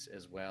families,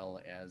 as well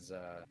as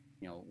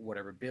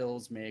whatever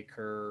bills may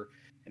occur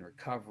in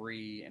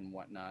recovery and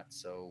whatnot.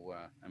 So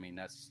I mean,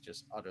 that's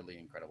just utterly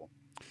incredible.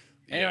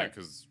 Yeah, Anyway.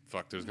 because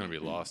fuck, there's gonna be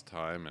lost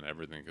time and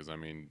everything. Because I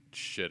mean,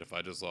 shit, if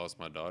I just lost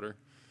my daughter.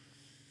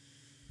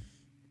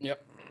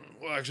 Yep.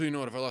 Well, actually, you know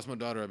what? If I lost my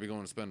daughter, I'd be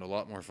going to spend a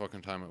lot more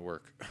fucking time at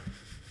work.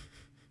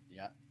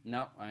 Yeah.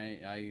 No,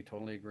 I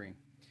totally agree.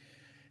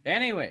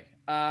 Anyway,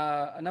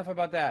 enough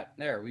about that.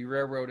 There, we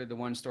railroaded the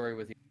one story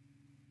with you.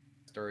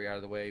 story out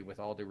of the way. With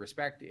all due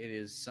respect, it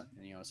is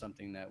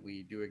something that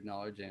we do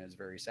acknowledge, and it's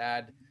very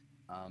sad.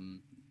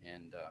 And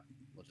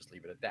we'll just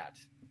leave it at that.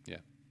 Yeah.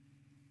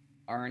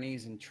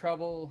 Arnie's in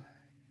trouble.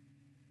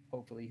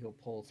 Hopefully he'll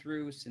pull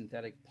through.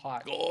 Synthetic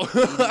pot.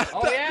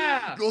 Oh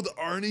yeah. Go the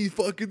Arnie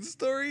fucking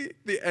story.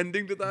 The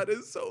ending to that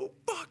is so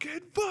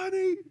fucking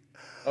funny.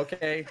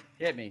 Okay,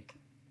 hit me.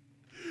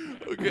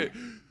 Okay.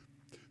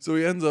 So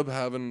he ends up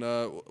having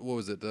what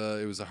was it?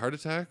 It was a heart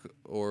attack,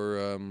 or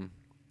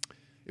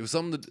it was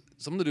something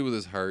to do with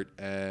his heart,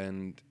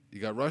 and he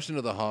got rushed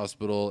into the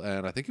hospital,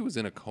 and I think he was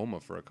in a coma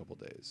for a couple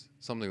days,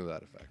 something to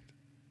that effect.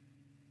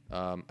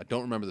 I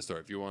don't remember the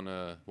story. If you want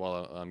to,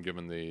 while I'm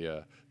giving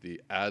the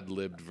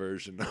ad-libbed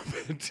version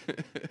of it.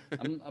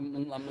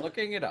 I'm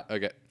looking it up.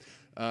 Okay.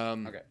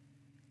 Okay.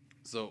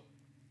 So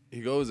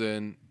he goes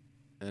in,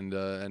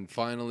 and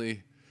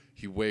finally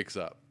he wakes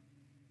up.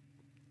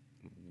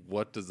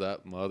 What does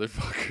that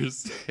motherfucker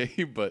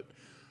say? But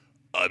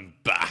I'm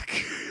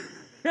back.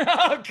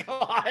 Oh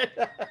God.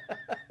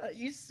 Are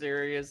you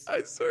serious?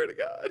 I swear to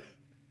God.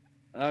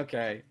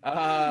 Okay.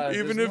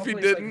 Even there's if he no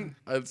place didn't,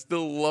 I'd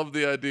still love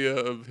the idea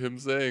of him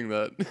saying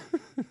that.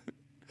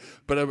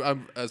 But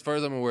I'm as far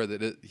as I'm aware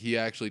that he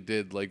actually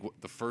did, like,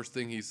 the first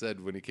thing he said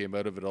when he came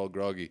out of it all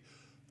groggy,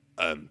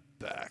 I'm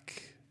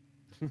back.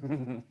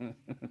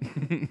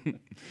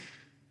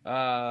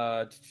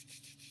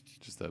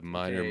 Just a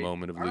minor Okay.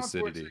 moment of Arnold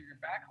lucidity.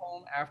 Schwarzenegger back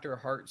home after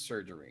heart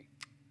surgery.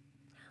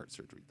 Heart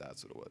surgery,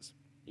 that's what it was.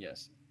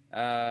 Yes.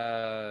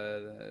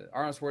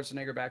 Arnold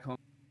Schwarzenegger back home,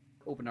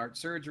 open heart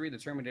surgery. The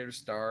Terminator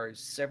star is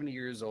 70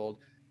 years old.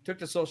 Took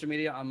to social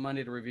media on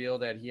Monday to reveal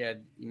that he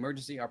had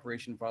emergency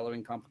operation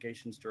following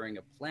complications during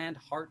a planned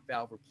heart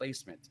valve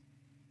replacement.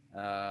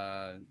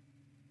 I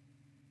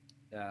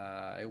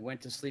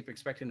went to sleep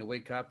expecting to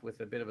wake up with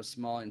a bit of a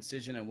small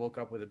incision and woke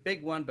up with a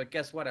big one. But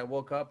guess what? I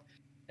woke up,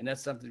 and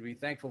that's something to be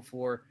thankful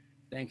for.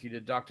 Thank you to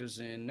doctors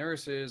and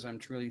nurses. I'm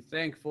truly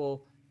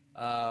thankful.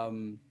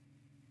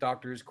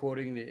 Doctors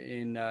quoting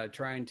in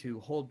trying to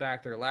hold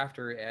back their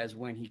laughter as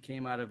when he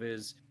came out of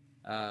his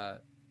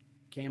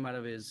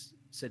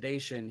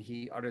sedation,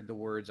 he uttered the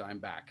words, "I'm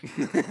back."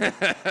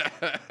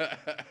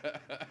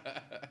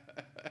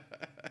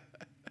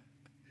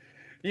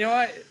 You know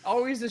what?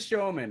 Always a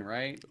showman,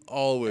 right?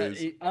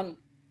 Always.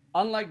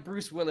 Unlike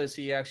Bruce Willis,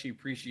 he actually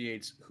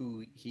appreciates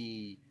who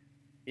he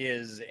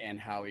is and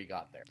how he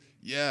got there.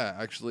 Yeah,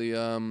 actually,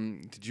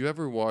 did you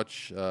ever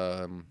watch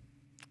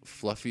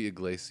Fluffy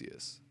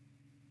Iglesias?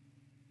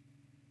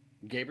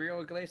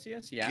 Gabriel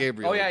Iglesias? Yeah.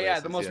 Gabriel Oh, yeah,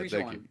 Iglesias, the most yeah, recent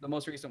thank one. you. The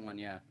most recent one,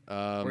 yeah. Where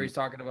Um, he's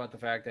talking about the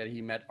fact that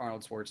he met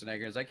Arnold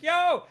Schwarzenegger. He's like,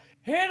 "Yo,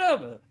 hit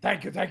him!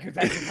 Thank you, thank you,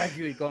 thank you, thank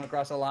you." He's going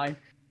across the line.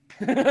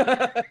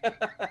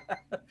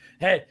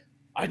 Hey,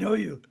 I know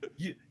you.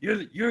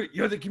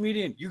 You're the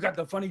comedian. You got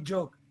the funny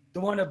joke.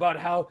 The one about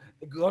how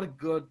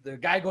the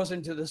guy goes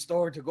into the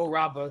store to go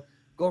rob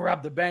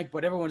the bank,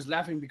 but everyone's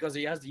laughing because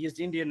he has the East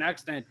Indian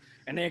accent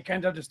and they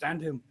can't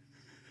understand him.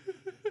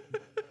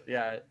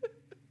 Yeah.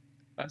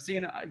 I've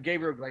seen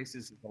Gabriel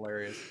Iglesias is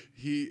hilarious.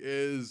 he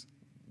is,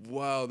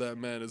 wow, that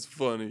man is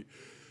funny.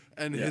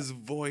 And Yeah. his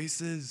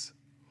voice is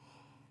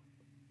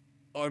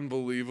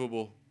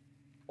unbelievable.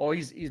 Oh,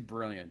 he's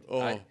brilliant.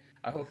 Oh.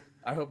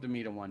 I hope to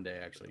meet him one day,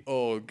 actually.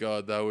 Oh,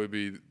 God, that would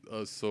be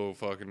so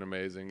fucking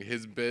amazing.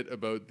 His bit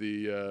about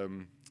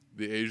the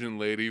Asian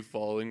lady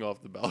falling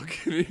off the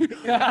balcony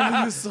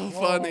is so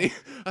Whoa. funny.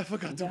 I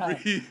forgot to Yeah.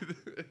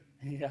 breathe.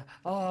 Yeah.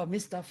 Oh,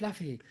 Mr.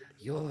 Fluffy,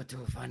 you're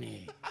too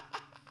funny.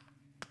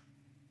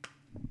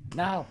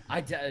 Now,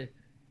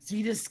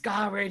 see this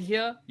scar right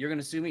here? You're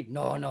gonna sue me?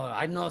 No,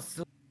 I know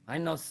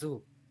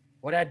sue.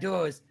 What I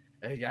do is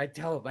I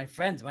tell my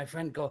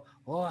friend go,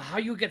 "Oh, how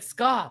you get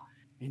scar?"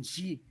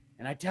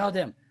 And I tell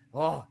them,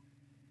 "Oh,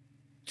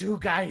 two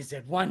guys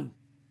at once,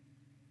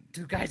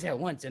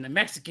 and a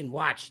Mexican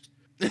watched."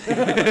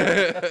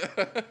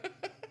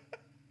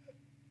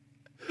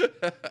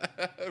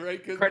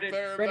 Right, 'cause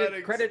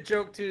Credit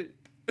joke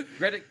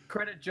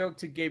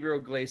to Gabriel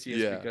Iglesias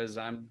Yeah. because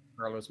I'm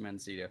Carlos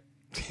Mencia.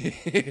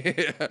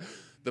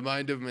 The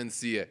mind of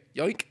Mencia.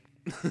 Yoink.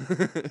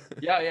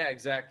 Yeah,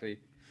 exactly.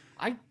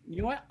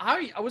 You know what?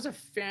 I was a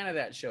fan of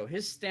that show.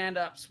 His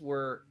stand-ups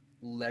were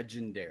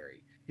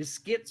legendary. His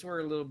skits were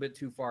a little bit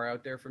too far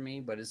out there for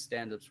me, but his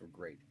stand-ups were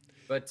great.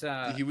 But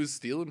He was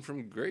stealing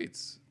from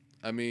greats.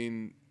 I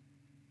mean,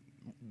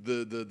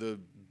 the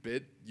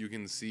bit, you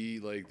can see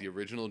like the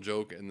original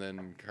joke and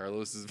then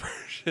Carlos's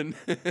version,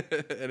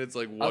 and it's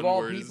like one of all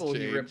word people, is he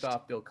changed. ripped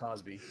off Bill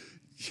Cosby.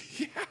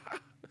 Yeah,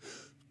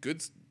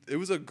 good. It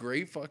was a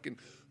great fucking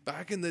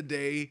back in the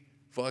day.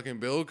 Fucking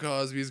Bill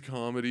Cosby's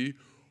comedy.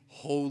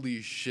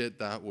 Holy shit,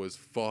 that was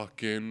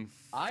fucking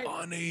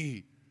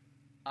funny.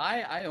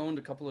 I owned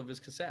a couple of his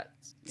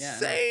cassettes. Yeah.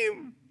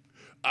 Same.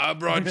 I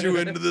brought you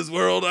into this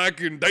world. I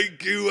can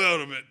take you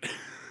out of it.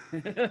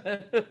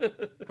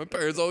 My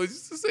parents always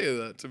used to say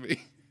that to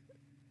me.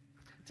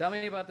 Tell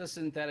me about the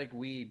synthetic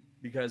weed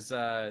because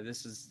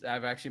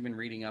I've actually been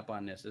reading up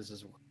on this. This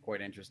is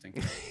quite interesting.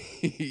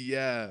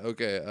 Yeah.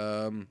 Okay.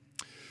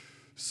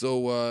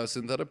 So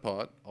synthetic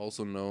pot,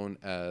 also known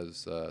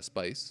as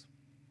spice,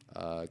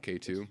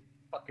 K2.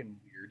 Fucking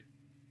weird.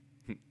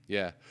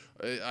 Yeah,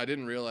 I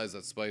didn't realize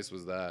that spice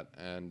was that,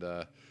 and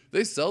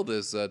they sell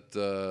this at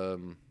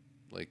oh,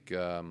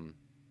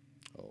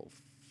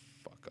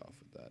 fuck off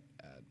with that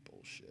ad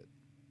bullshit.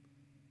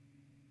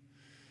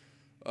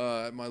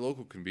 At my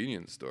local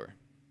convenience store,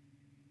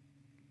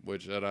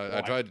 which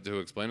I tried to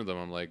explain to them.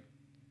 I'm like,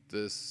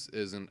 this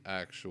isn't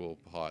actual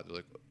pot. They're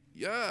like,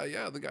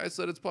 yeah, the guy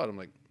said it's pot. I'm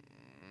like,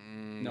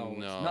 No, no,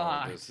 it's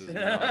not. this is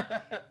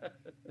not.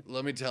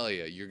 Let me tell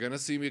you, you're gonna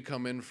see me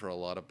come in for a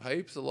lot of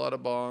pipes, a lot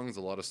of bongs,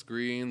 a lot of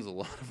screens, a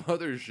lot of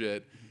other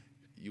shit.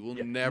 You will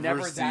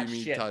never see that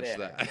me shit touch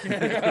there.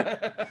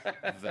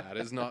 that. That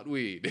is not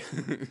weed.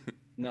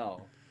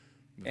 No.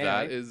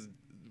 That Anyway. is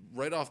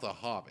right off the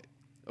Hobbit.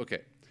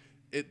 Okay,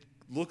 it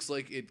looks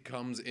like it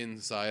comes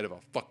inside of a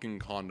fucking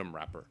condom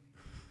wrapper.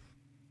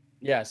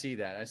 Yeah, I see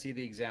that. I see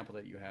the example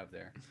that you have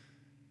there.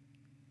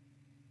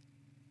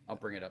 I'll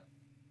bring it up.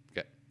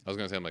 Okay, I was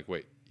gonna say, I'm like,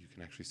 wait, you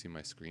can actually see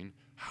my screen?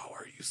 How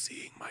are you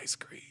seeing my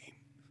screen?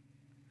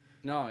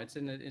 No, it's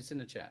in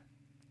the chat.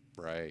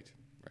 Right.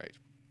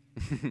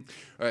 All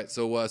right,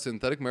 so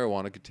synthetic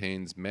marijuana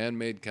contains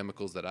man-made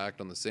chemicals that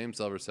act on the same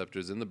cell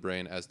receptors in the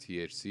brain as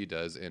THC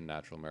does in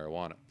natural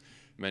marijuana.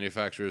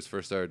 Manufacturers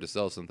first started to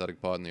sell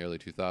synthetic pot in the early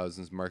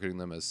 2000s, marketing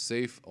them as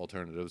safe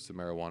alternatives to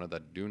marijuana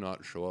that do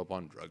not show up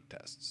on drug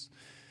tests.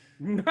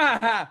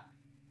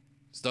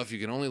 Stuff you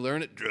can only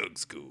learn at drug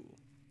school.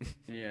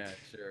 Yeah,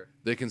 sure.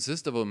 They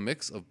consist of a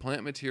mix of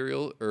plant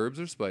material, herbs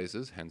or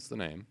spices, hence the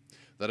name,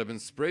 that have been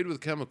sprayed with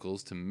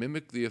chemicals to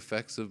mimic the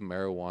effects of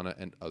marijuana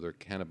and other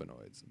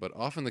cannabinoids. But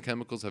often the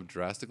chemicals have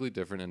drastically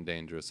different and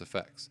dangerous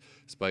effects.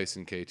 Spice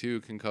and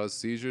K2 can cause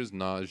seizures,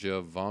 nausea,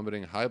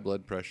 vomiting, high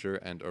blood pressure,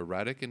 and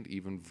erratic and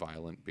even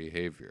violent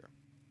behavior.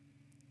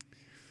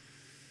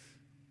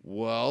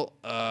 Well,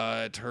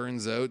 it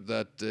turns out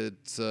that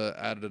it's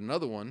added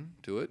another one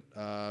to it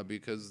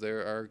because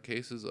there are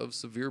cases of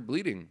severe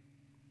bleeding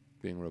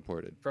being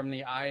reported. From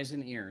the eyes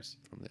and ears.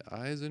 From the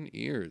eyes and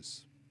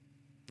ears.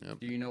 Yep.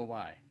 Do you know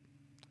why?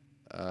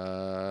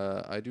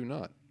 I do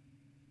not.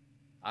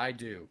 I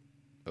do.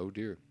 Oh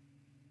dear.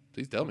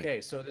 Please tell me.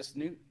 Okay, so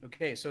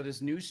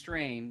this new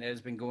strain that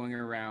has been going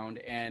around,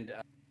 and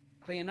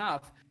luckily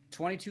enough,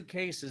 22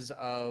 cases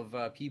of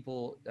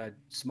people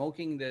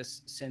smoking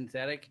this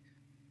synthetic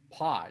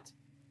pot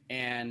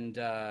and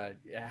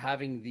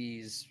having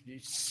these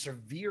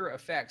severe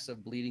effects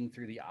of bleeding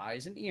through the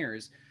eyes and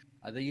ears.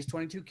 These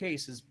 22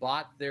 cases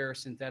bought their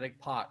synthetic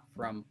pot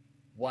from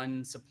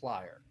one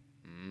supplier.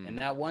 And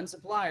that one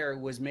supplier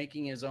was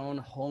making his own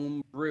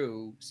home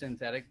brew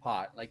synthetic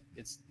pot. Like,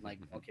 it's like,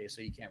 okay,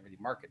 so you can't really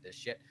market this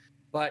shit.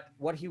 But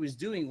what he was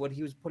doing,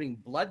 he was putting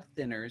blood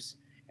thinners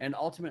and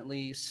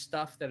ultimately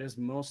stuff that is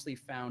mostly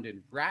found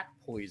in rat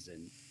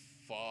poison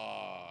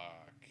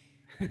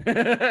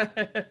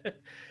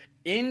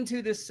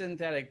into the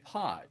synthetic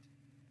pot.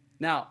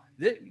 Now,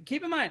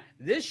 keep in mind,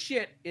 this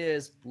shit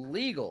is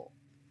legal.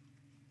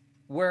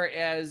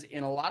 Whereas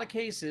in a lot of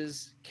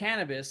cases,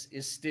 cannabis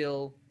is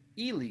still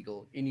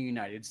illegal in the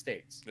United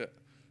States. Yeah.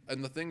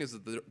 And the thing is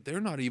that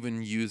they're not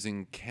even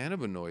using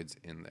cannabinoids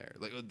in there.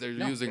 Like they're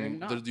No, using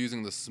they're they're not.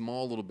 using the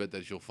small little bit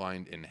that you'll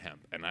find in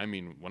hemp. And I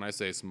mean, when I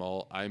say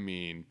small, I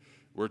mean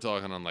we're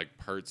talking on like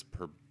parts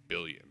per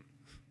billion.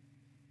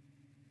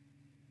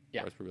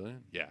 Yeah. Parts per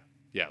billion? Yeah.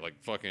 Yeah, like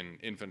fucking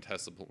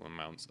infinitesimal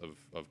amounts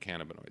of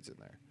cannabinoids in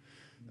there.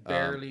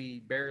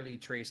 Barely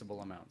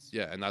traceable amounts.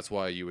 Yeah, and that's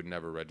why you would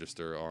never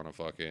register on a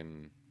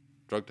fucking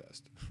drug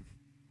test.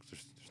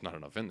 there's not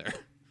enough in there.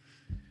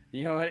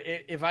 You know what?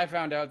 If I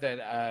found out that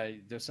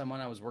there's someone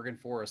I was working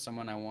for or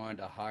someone I wanted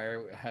to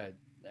hire,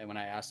 and when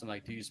I asked them,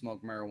 like, do you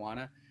smoke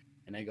marijuana?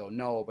 And they go,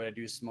 no, but I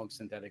do smoke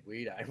synthetic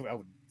weed, I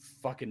would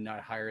fucking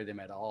not hire them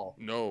at all.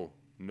 No,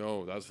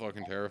 that's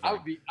fucking terrifying.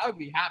 I would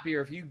be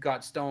happier if you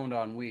got stoned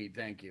on weed.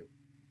 Thank you.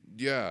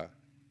 Yeah,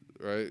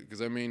 right.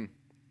 Because I mean,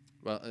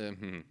 well,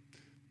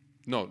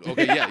 no.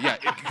 Okay, yeah.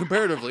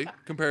 Comparatively,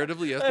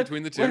 yes,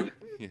 between the two.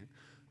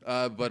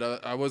 Yeah. But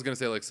I was gonna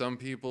say, like, some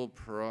people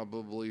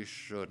probably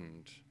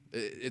shouldn't.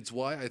 It's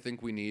why I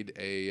think we need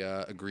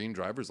a green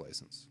driver's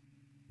license,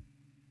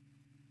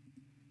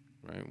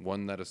 right?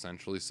 One that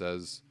essentially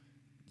says,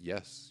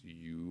 yes,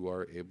 you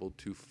are able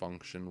to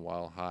function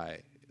while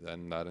high.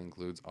 Then that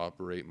includes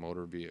operate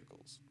motor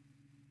vehicles.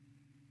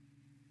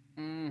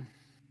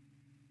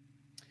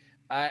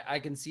 I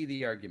can see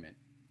the argument.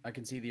 I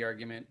can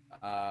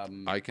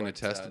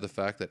attest to the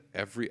fact that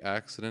every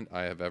accident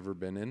I have ever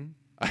been in,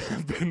 I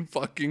have been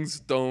fucking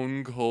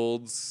stone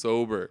cold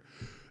sober.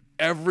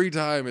 Every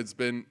time it's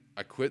been,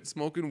 I quit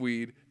smoking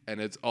weed, and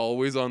it's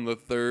always on the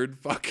third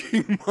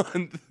fucking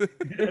month.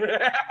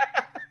 That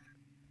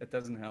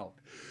doesn't help.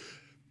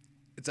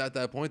 It's at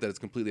that point that it's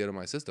completely out of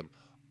my system.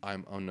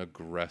 I'm an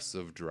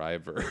aggressive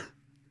driver.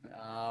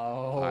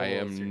 Oh, I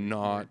am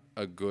not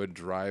a good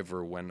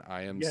driver when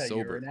I am sober.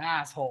 You're an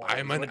asshole.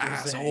 I'm is an what you're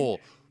asshole. saying.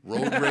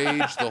 Road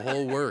rage, the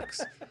whole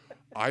works.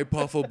 I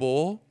puff a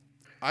bowl.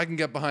 I can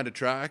get behind a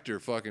tractor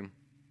fucking.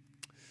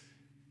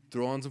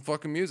 throw on some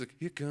fucking music.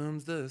 Here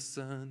comes the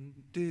sun.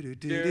 Do do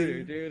do Do,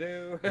 do. do,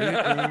 do.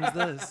 Here comes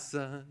the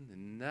sun,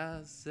 and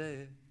I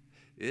say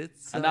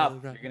it's Enough.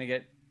 alright.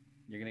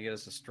 You're gonna get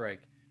us a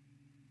strike.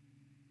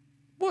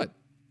 What?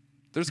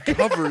 There's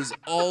covers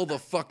all the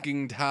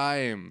fucking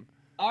time.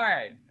 All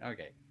right.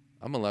 Okay.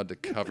 I'm allowed to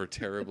cover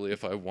terribly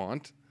if I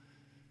want.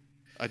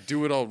 I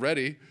do it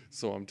already,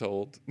 so I'm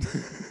told.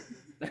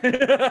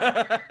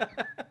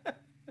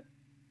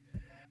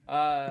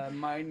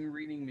 Mind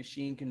reading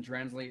machine can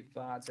translate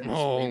thoughts and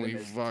Holy display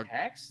them as fuck.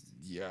 text.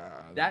 Yeah.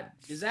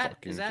 Is that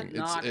fucking thing.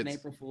 not an It's-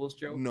 April Fool's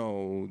joke?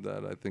 No,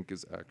 that I think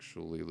is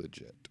actually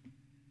legit.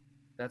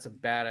 That's a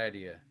bad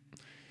idea.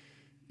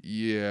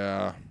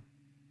 Yeah.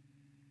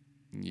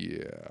 That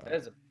Yeah.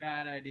 is a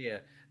bad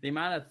idea. The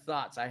amount of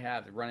thoughts I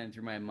have running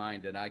through my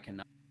mind that I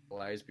cannot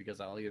realize because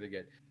I'll either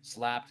get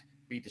slapped,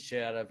 beat the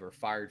shit out of, or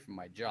fired from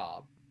my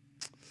job.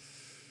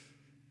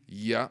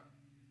 Yeah.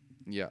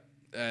 Yeah.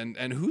 And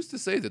who's to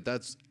say that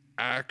that's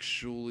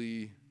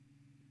actually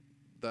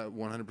that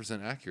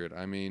 100% accurate?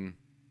 I mean,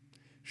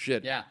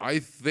 shit. Yeah. I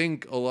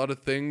think a lot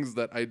of things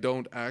that I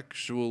don't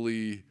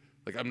actually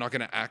like I'm not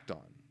going to act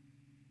on.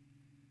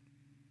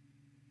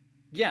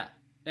 Yeah.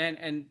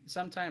 And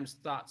sometimes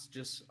thoughts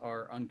just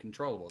are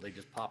uncontrollable. They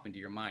just pop into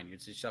your mind.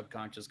 It's your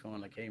subconscious going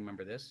like, hey,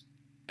 remember this?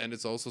 And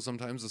it's also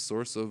sometimes a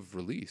source of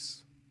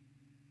release.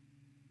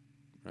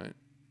 Right?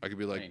 I could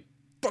be like, Right.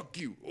 fuck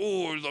you.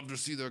 Oh, I'd love to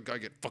see that guy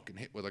get fucking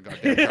hit with a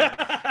goddamn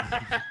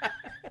car.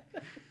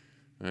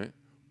 Right?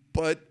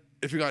 But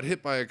if you got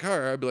hit by a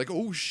car, I'd be like,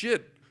 oh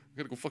shit, I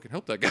gotta go fucking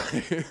help that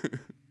guy.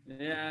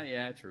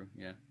 Yeah, true.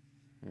 Yeah.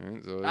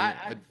 Right? So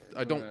I-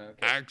 I don't okay.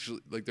 actually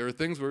like. There are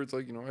things where it's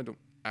like, you know, I don't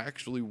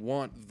actually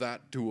want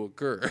that to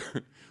occur,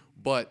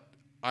 but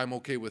I'm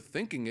okay with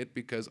thinking it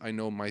because I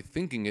know my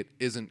thinking it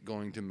isn't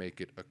going to make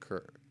it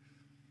occur.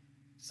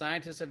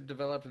 Scientists have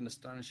developed an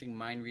astonishing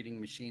mind reading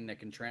machine that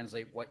can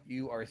translate what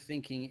you are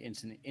thinking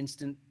into an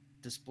instant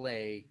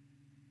display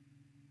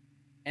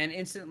and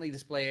instantly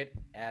display it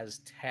as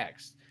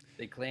text.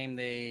 They claim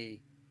it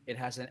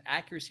has an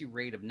accuracy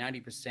rate of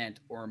 90%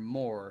 or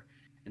more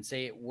and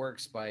say it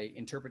works by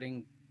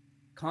interpreting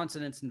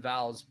consonants and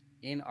vowels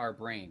in our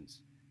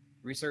brains.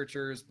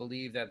 Researchers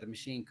believe that the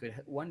machine could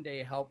one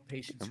day help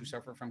patients who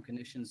suffer from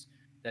conditions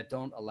that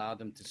don't allow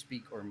them to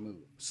speak or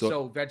move. So-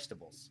 So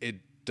vegetables. It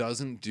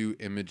doesn't do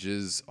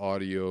images,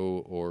 audio,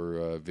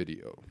 or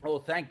video. Oh,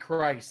 thank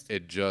Christ.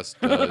 It just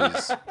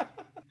does.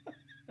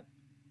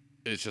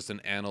 It's just an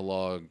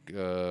analog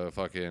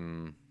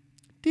fucking.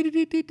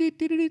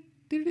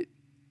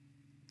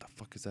 The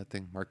fuck is that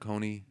thing?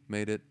 Marconi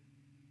made it.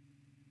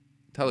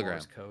 Telegram.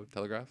 Morse code.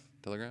 Telegraph.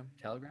 Telegram.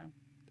 Telegram?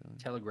 Tele-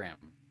 Telegram.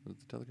 Was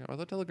it Telegram? I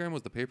thought Telegram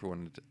was the paper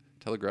one.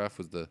 Telegraph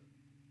was the.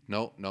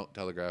 No.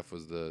 Telegraph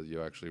was the.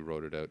 You actually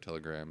wrote it out.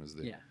 Telegram is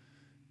the. Yeah.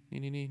 Oh,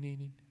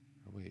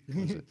 wait, what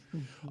was it?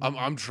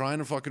 I'm trying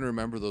to fucking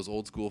remember those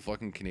old school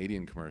fucking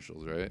Canadian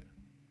commercials, right?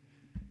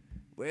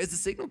 Where's the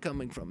signal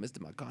coming from, Mr.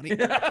 Marconi? Over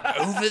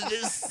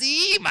the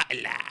sea, my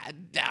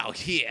lad. Now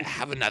here,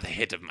 have another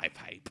hit of my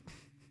pipe.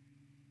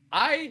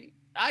 I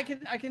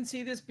can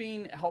see this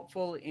being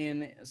helpful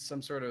in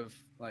some sort of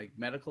like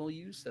medical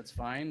use. That's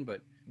fine,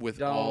 but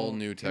With all Don't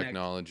new connect-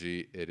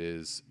 technology, it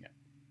is. Yeah.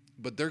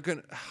 But they're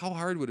gonna. How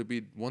hard would it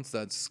be once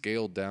that's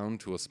scaled down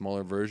to a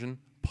smaller version?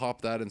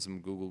 Pop that in some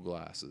Google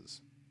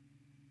glasses.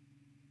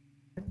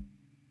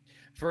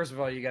 first of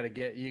all, you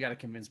gotta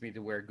convince me to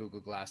wear Google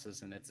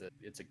glasses, and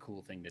it's a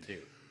cool thing to do.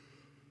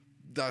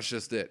 That's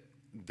just it.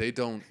 They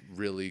don't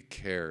really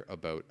care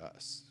about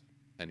us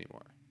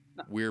anymore.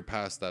 No. We're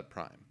past that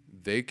prime.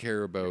 They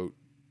care about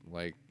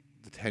like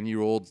the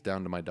 10-year-olds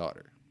down to my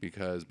daughter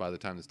because by the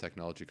time this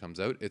technology comes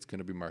out, it's going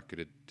to be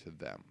marketed to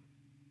them.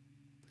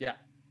 Yeah.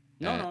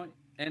 No,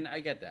 and I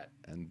get that.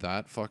 And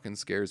that fucking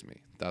scares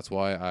me. That's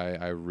why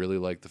I really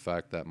like the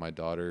fact that my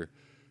daughter,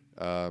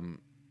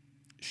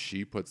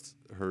 she puts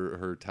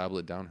her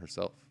tablet down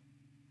herself.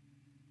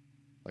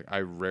 Like I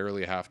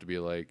rarely have to be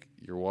like,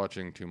 "You're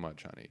watching too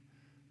much, honey."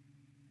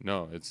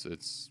 No,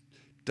 it's,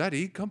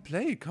 Daddy, come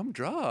play, come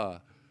draw.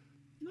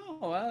 No,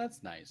 well,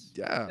 that's nice.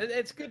 Yeah,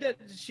 It's good that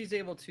she's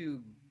able to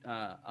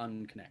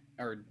unconnect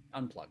or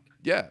unplug.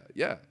 yeah,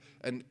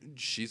 and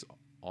she's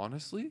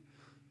honestly,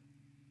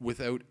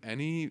 without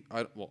any,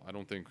 I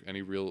don't think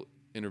any real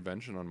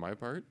intervention on my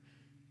part,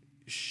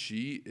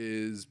 she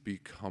is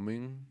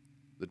becoming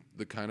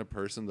the kind of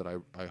person that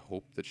I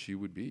hope that she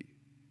would be.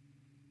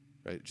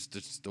 Right,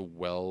 just a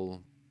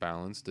well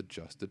balanced,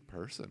 adjusted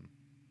person.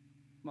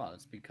 Well,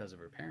 it's because of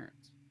her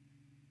parents.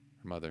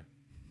 Her mother.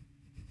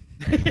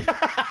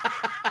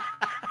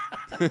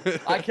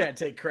 I can't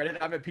take credit.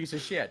 I'm a piece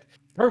of shit.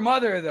 Her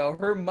mother, though,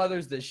 her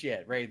mother's the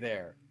shit right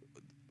there.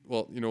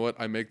 Well, you know what?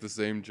 I make the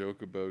same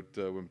joke about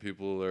when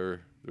people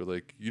they're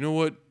like, you know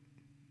what?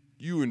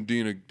 You and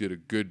Dina did a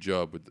good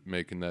job with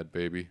making that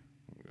baby.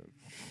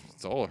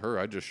 It's all her.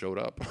 I just showed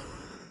up.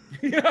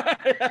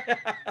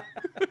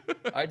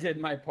 I did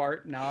my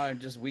part. Now I'm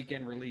just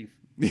weekend relief.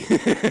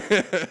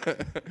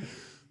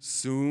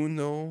 Soon,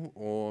 though,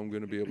 I'm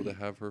going to be able to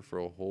have her for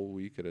a whole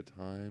week at a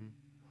time.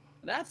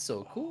 That's so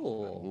I'm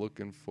cool.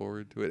 looking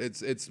forward to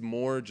it. It's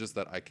more just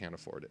that I can't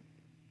afford it.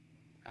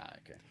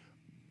 Okay.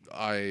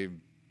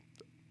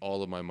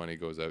 All of my money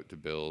goes out to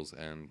bills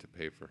and to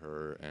pay for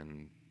her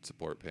and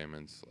support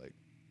payments. Like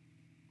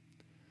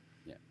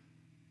Yeah.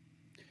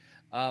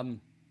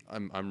 Um.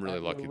 I'm really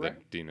lucky right.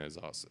 that Dina is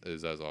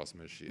as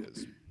awesome as she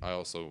is. I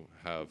also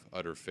have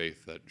utter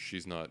faith that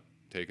she's not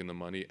taking the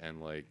money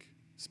and like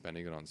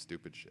spending it on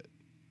stupid shit.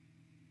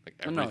 Like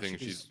Oh, no, everything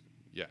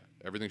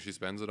everything she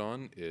spends it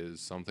on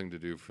is something to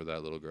do for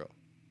that little girl.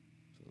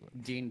 So,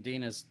 like,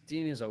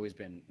 Dina's always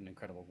been an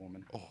incredible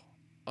woman. oh,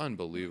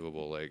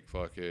 unbelievable! Like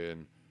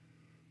fucking,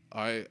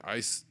 I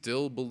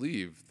still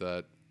believe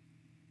that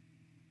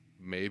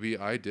maybe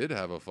I did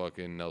have a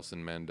fucking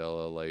Nelson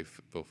Mandela life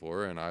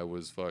before, and I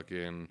was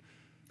fucking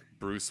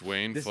Bruce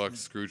Wayne, This- fucked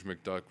Scrooge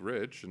McDuck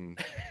rich, and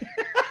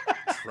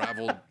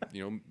traveled,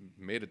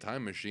 made a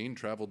time machine,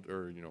 traveled,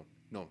 or,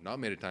 no, not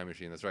made a time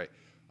machine, that's right.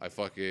 I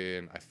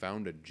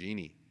found a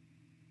genie.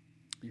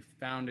 You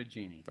found a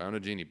genie. Found a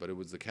genie, but it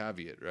was the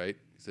caveat, right?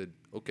 He said,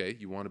 okay,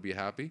 you want to be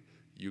happy?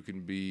 You can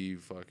be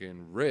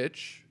fucking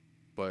rich,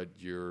 but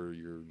you're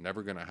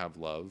never gonna have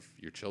love.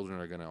 Your children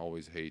are gonna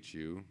always hate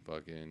you.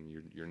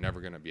 Fucking, you're never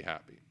gonna be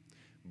happy.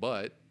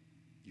 But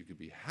you could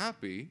be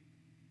happy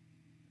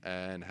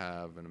and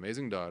have an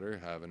amazing daughter,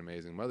 have an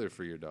amazing mother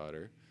for your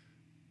daughter.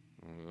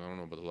 I don't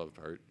know about the love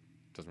part.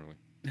 Doesn't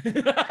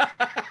really.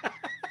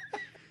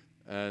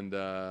 And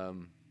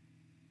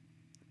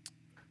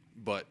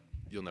but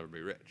you'll never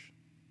be rich.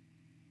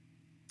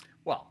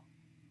 Well,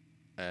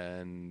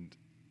 And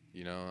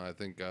I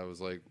think I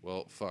was like,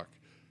 well, fuck.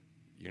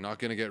 You're not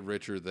gonna get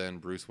richer than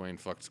Bruce Wayne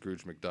fucked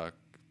Scrooge McDuck.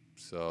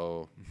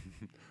 So,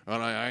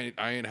 and I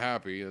ain't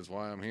happy. That's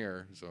why I'm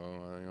here. So,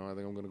 I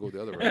think I'm gonna go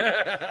the other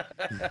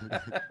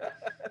route.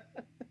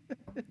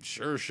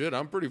 Sure, shit.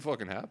 I'm pretty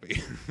fucking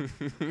happy.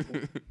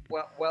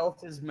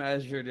 wealth is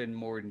measured in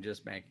more than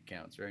just bank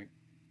accounts, right?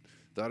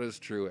 That is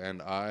true,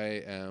 and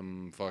I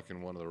am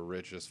fucking one of the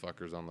richest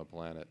fuckers on the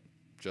planet,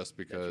 just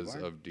because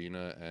are. of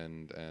Dina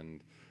and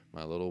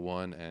my little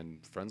one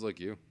and friends like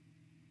you.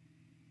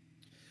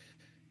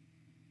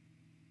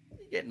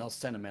 You're getting all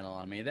sentimental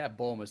on me. That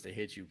bowl must have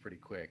hit you pretty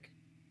quick.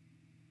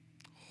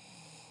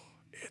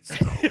 It's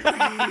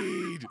the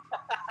weed.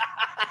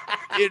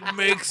 It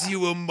makes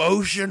you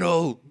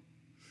emotional.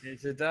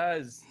 Yes, it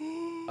does.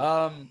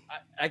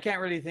 I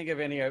can't really think of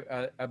any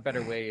a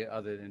better way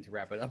other than to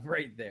wrap it up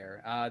right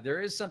there.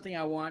 There is something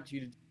I want you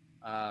to do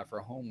for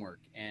homework,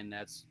 and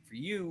that's for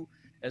you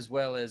as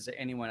well as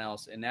anyone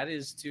else, and that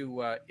is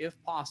to,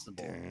 if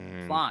possible,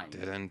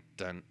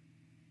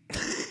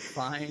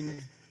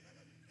 find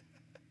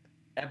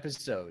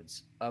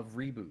episodes of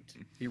Reboot,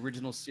 the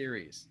original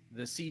series,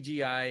 the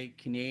CGI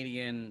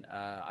Canadian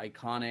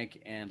iconic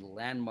and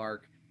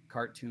landmark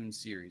cartoon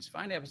series.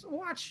 Find episode.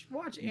 Watch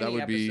any That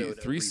would be episode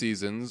of 3 Reboot.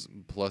 seasons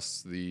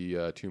plus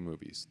the 2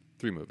 movies.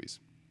 3 movies,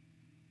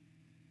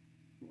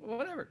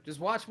 Whatever. Just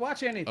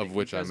watch anything. of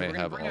which I because may we're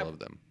gonna have bring all up- of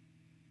them.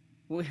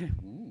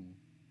 Ooh.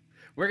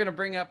 We're gonna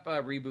bring up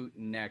Reboot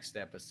next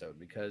episode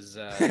because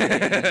they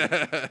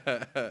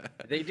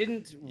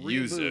didn't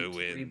User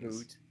wins.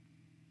 reboot.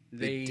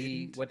 They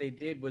didn't? What they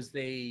did was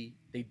they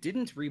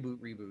didn't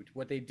reboot.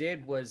 What they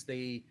did was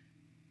they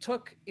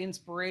took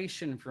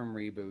inspiration from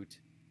Reboot,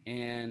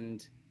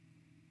 and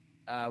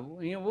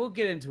we'll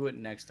get into it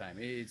next time.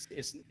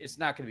 It's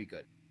not gonna be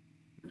good.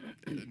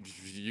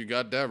 You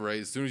got that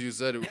right. As soon as you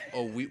said it,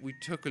 we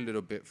took a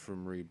little bit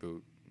from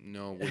Reboot.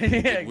 No, what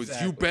Yeah, it was you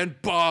exactly.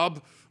 bent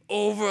Bob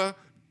over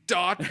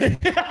dot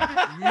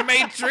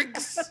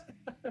Matrix,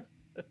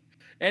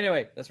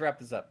 Anyway, let's wrap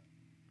this up.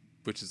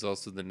 which is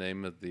also the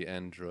name of the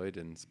android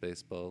in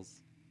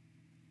Spaceballs,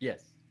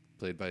 Yes.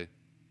 played by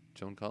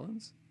Joan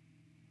Collins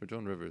or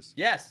Joan Rivers.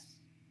 Yes.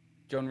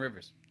 Joan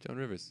Rivers. Joan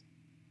Rivers.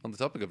 On the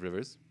topic of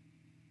rivers,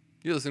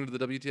 you're listening to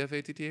the WTF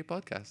ATTA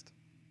podcast.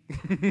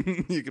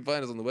 You can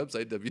find us on the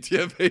website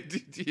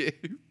WTFATTA.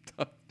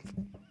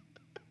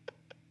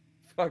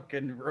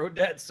 Fucking rode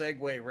that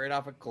segue right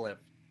off a cliff.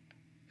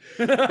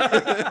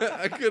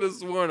 I could have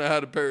sworn I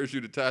had a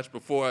parachute attached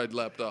before I'd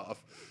leapt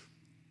off.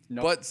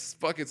 Nope. But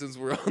fuck it, since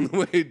we're on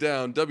the way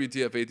down,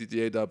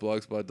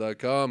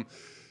 WTFATTA.blogspot.com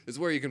is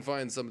where you can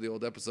find some of the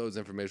old episodes,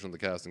 information on the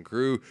cast and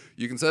crew.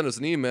 You can send us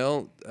an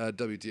email at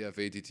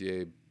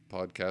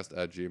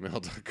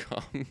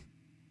WTFATTApodcast@gmail.com.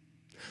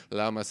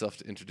 Allow myself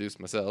to introduce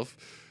myself.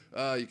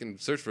 You can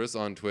search for us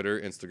on Twitter,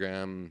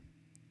 Instagram,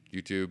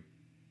 YouTube,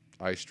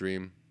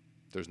 iStream.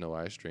 There's no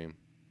iStream,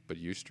 but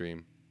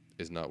Ustream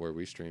is not where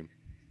we stream.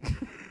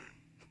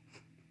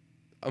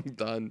 I'm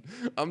done.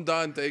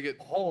 Take it.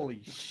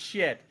 Holy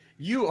shit.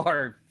 You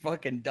are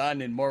fucking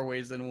done in more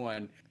ways than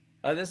one.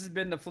 This has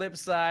been The Flip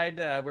Side,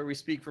 where we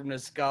speak from the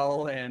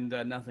skull and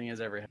nothing has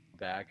ever held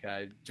back.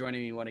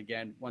 Joining me once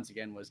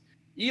again was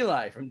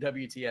Eli from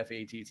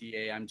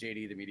WTFATTA. I'm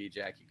JD, the Media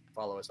Jack. You can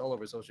follow us all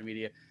over social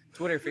media,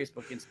 Twitter,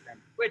 Facebook, Instagram,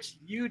 Twitch,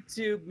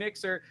 YouTube,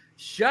 Mixer.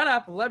 Shut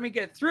up. Let me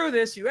get through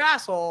this, you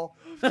asshole.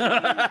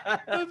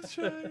 I'm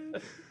trying.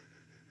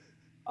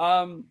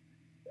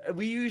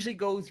 We usually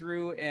go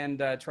through and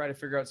try to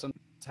figure out some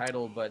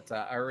title, but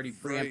I already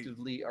Right.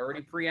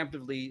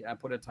 preemptively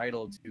put a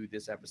title to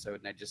this episode,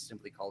 and I just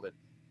simply called it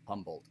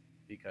Humboldt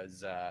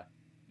because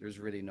there's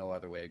really no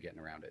other way of getting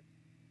around it.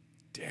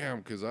 Damn,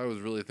 because I was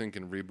really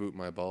thinking reboot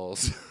my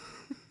balls.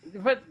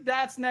 But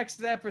that's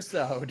next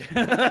episode.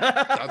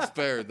 That's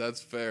fair.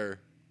 That's fair.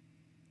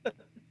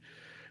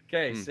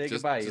 Okay, say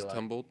goodbye, Just Eli.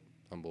 Humboldt.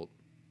 Humboldt.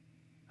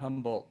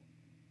 Humboldt.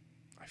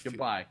 I feel-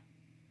 Goodbye.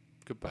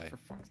 Goodbye. For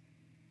fuck's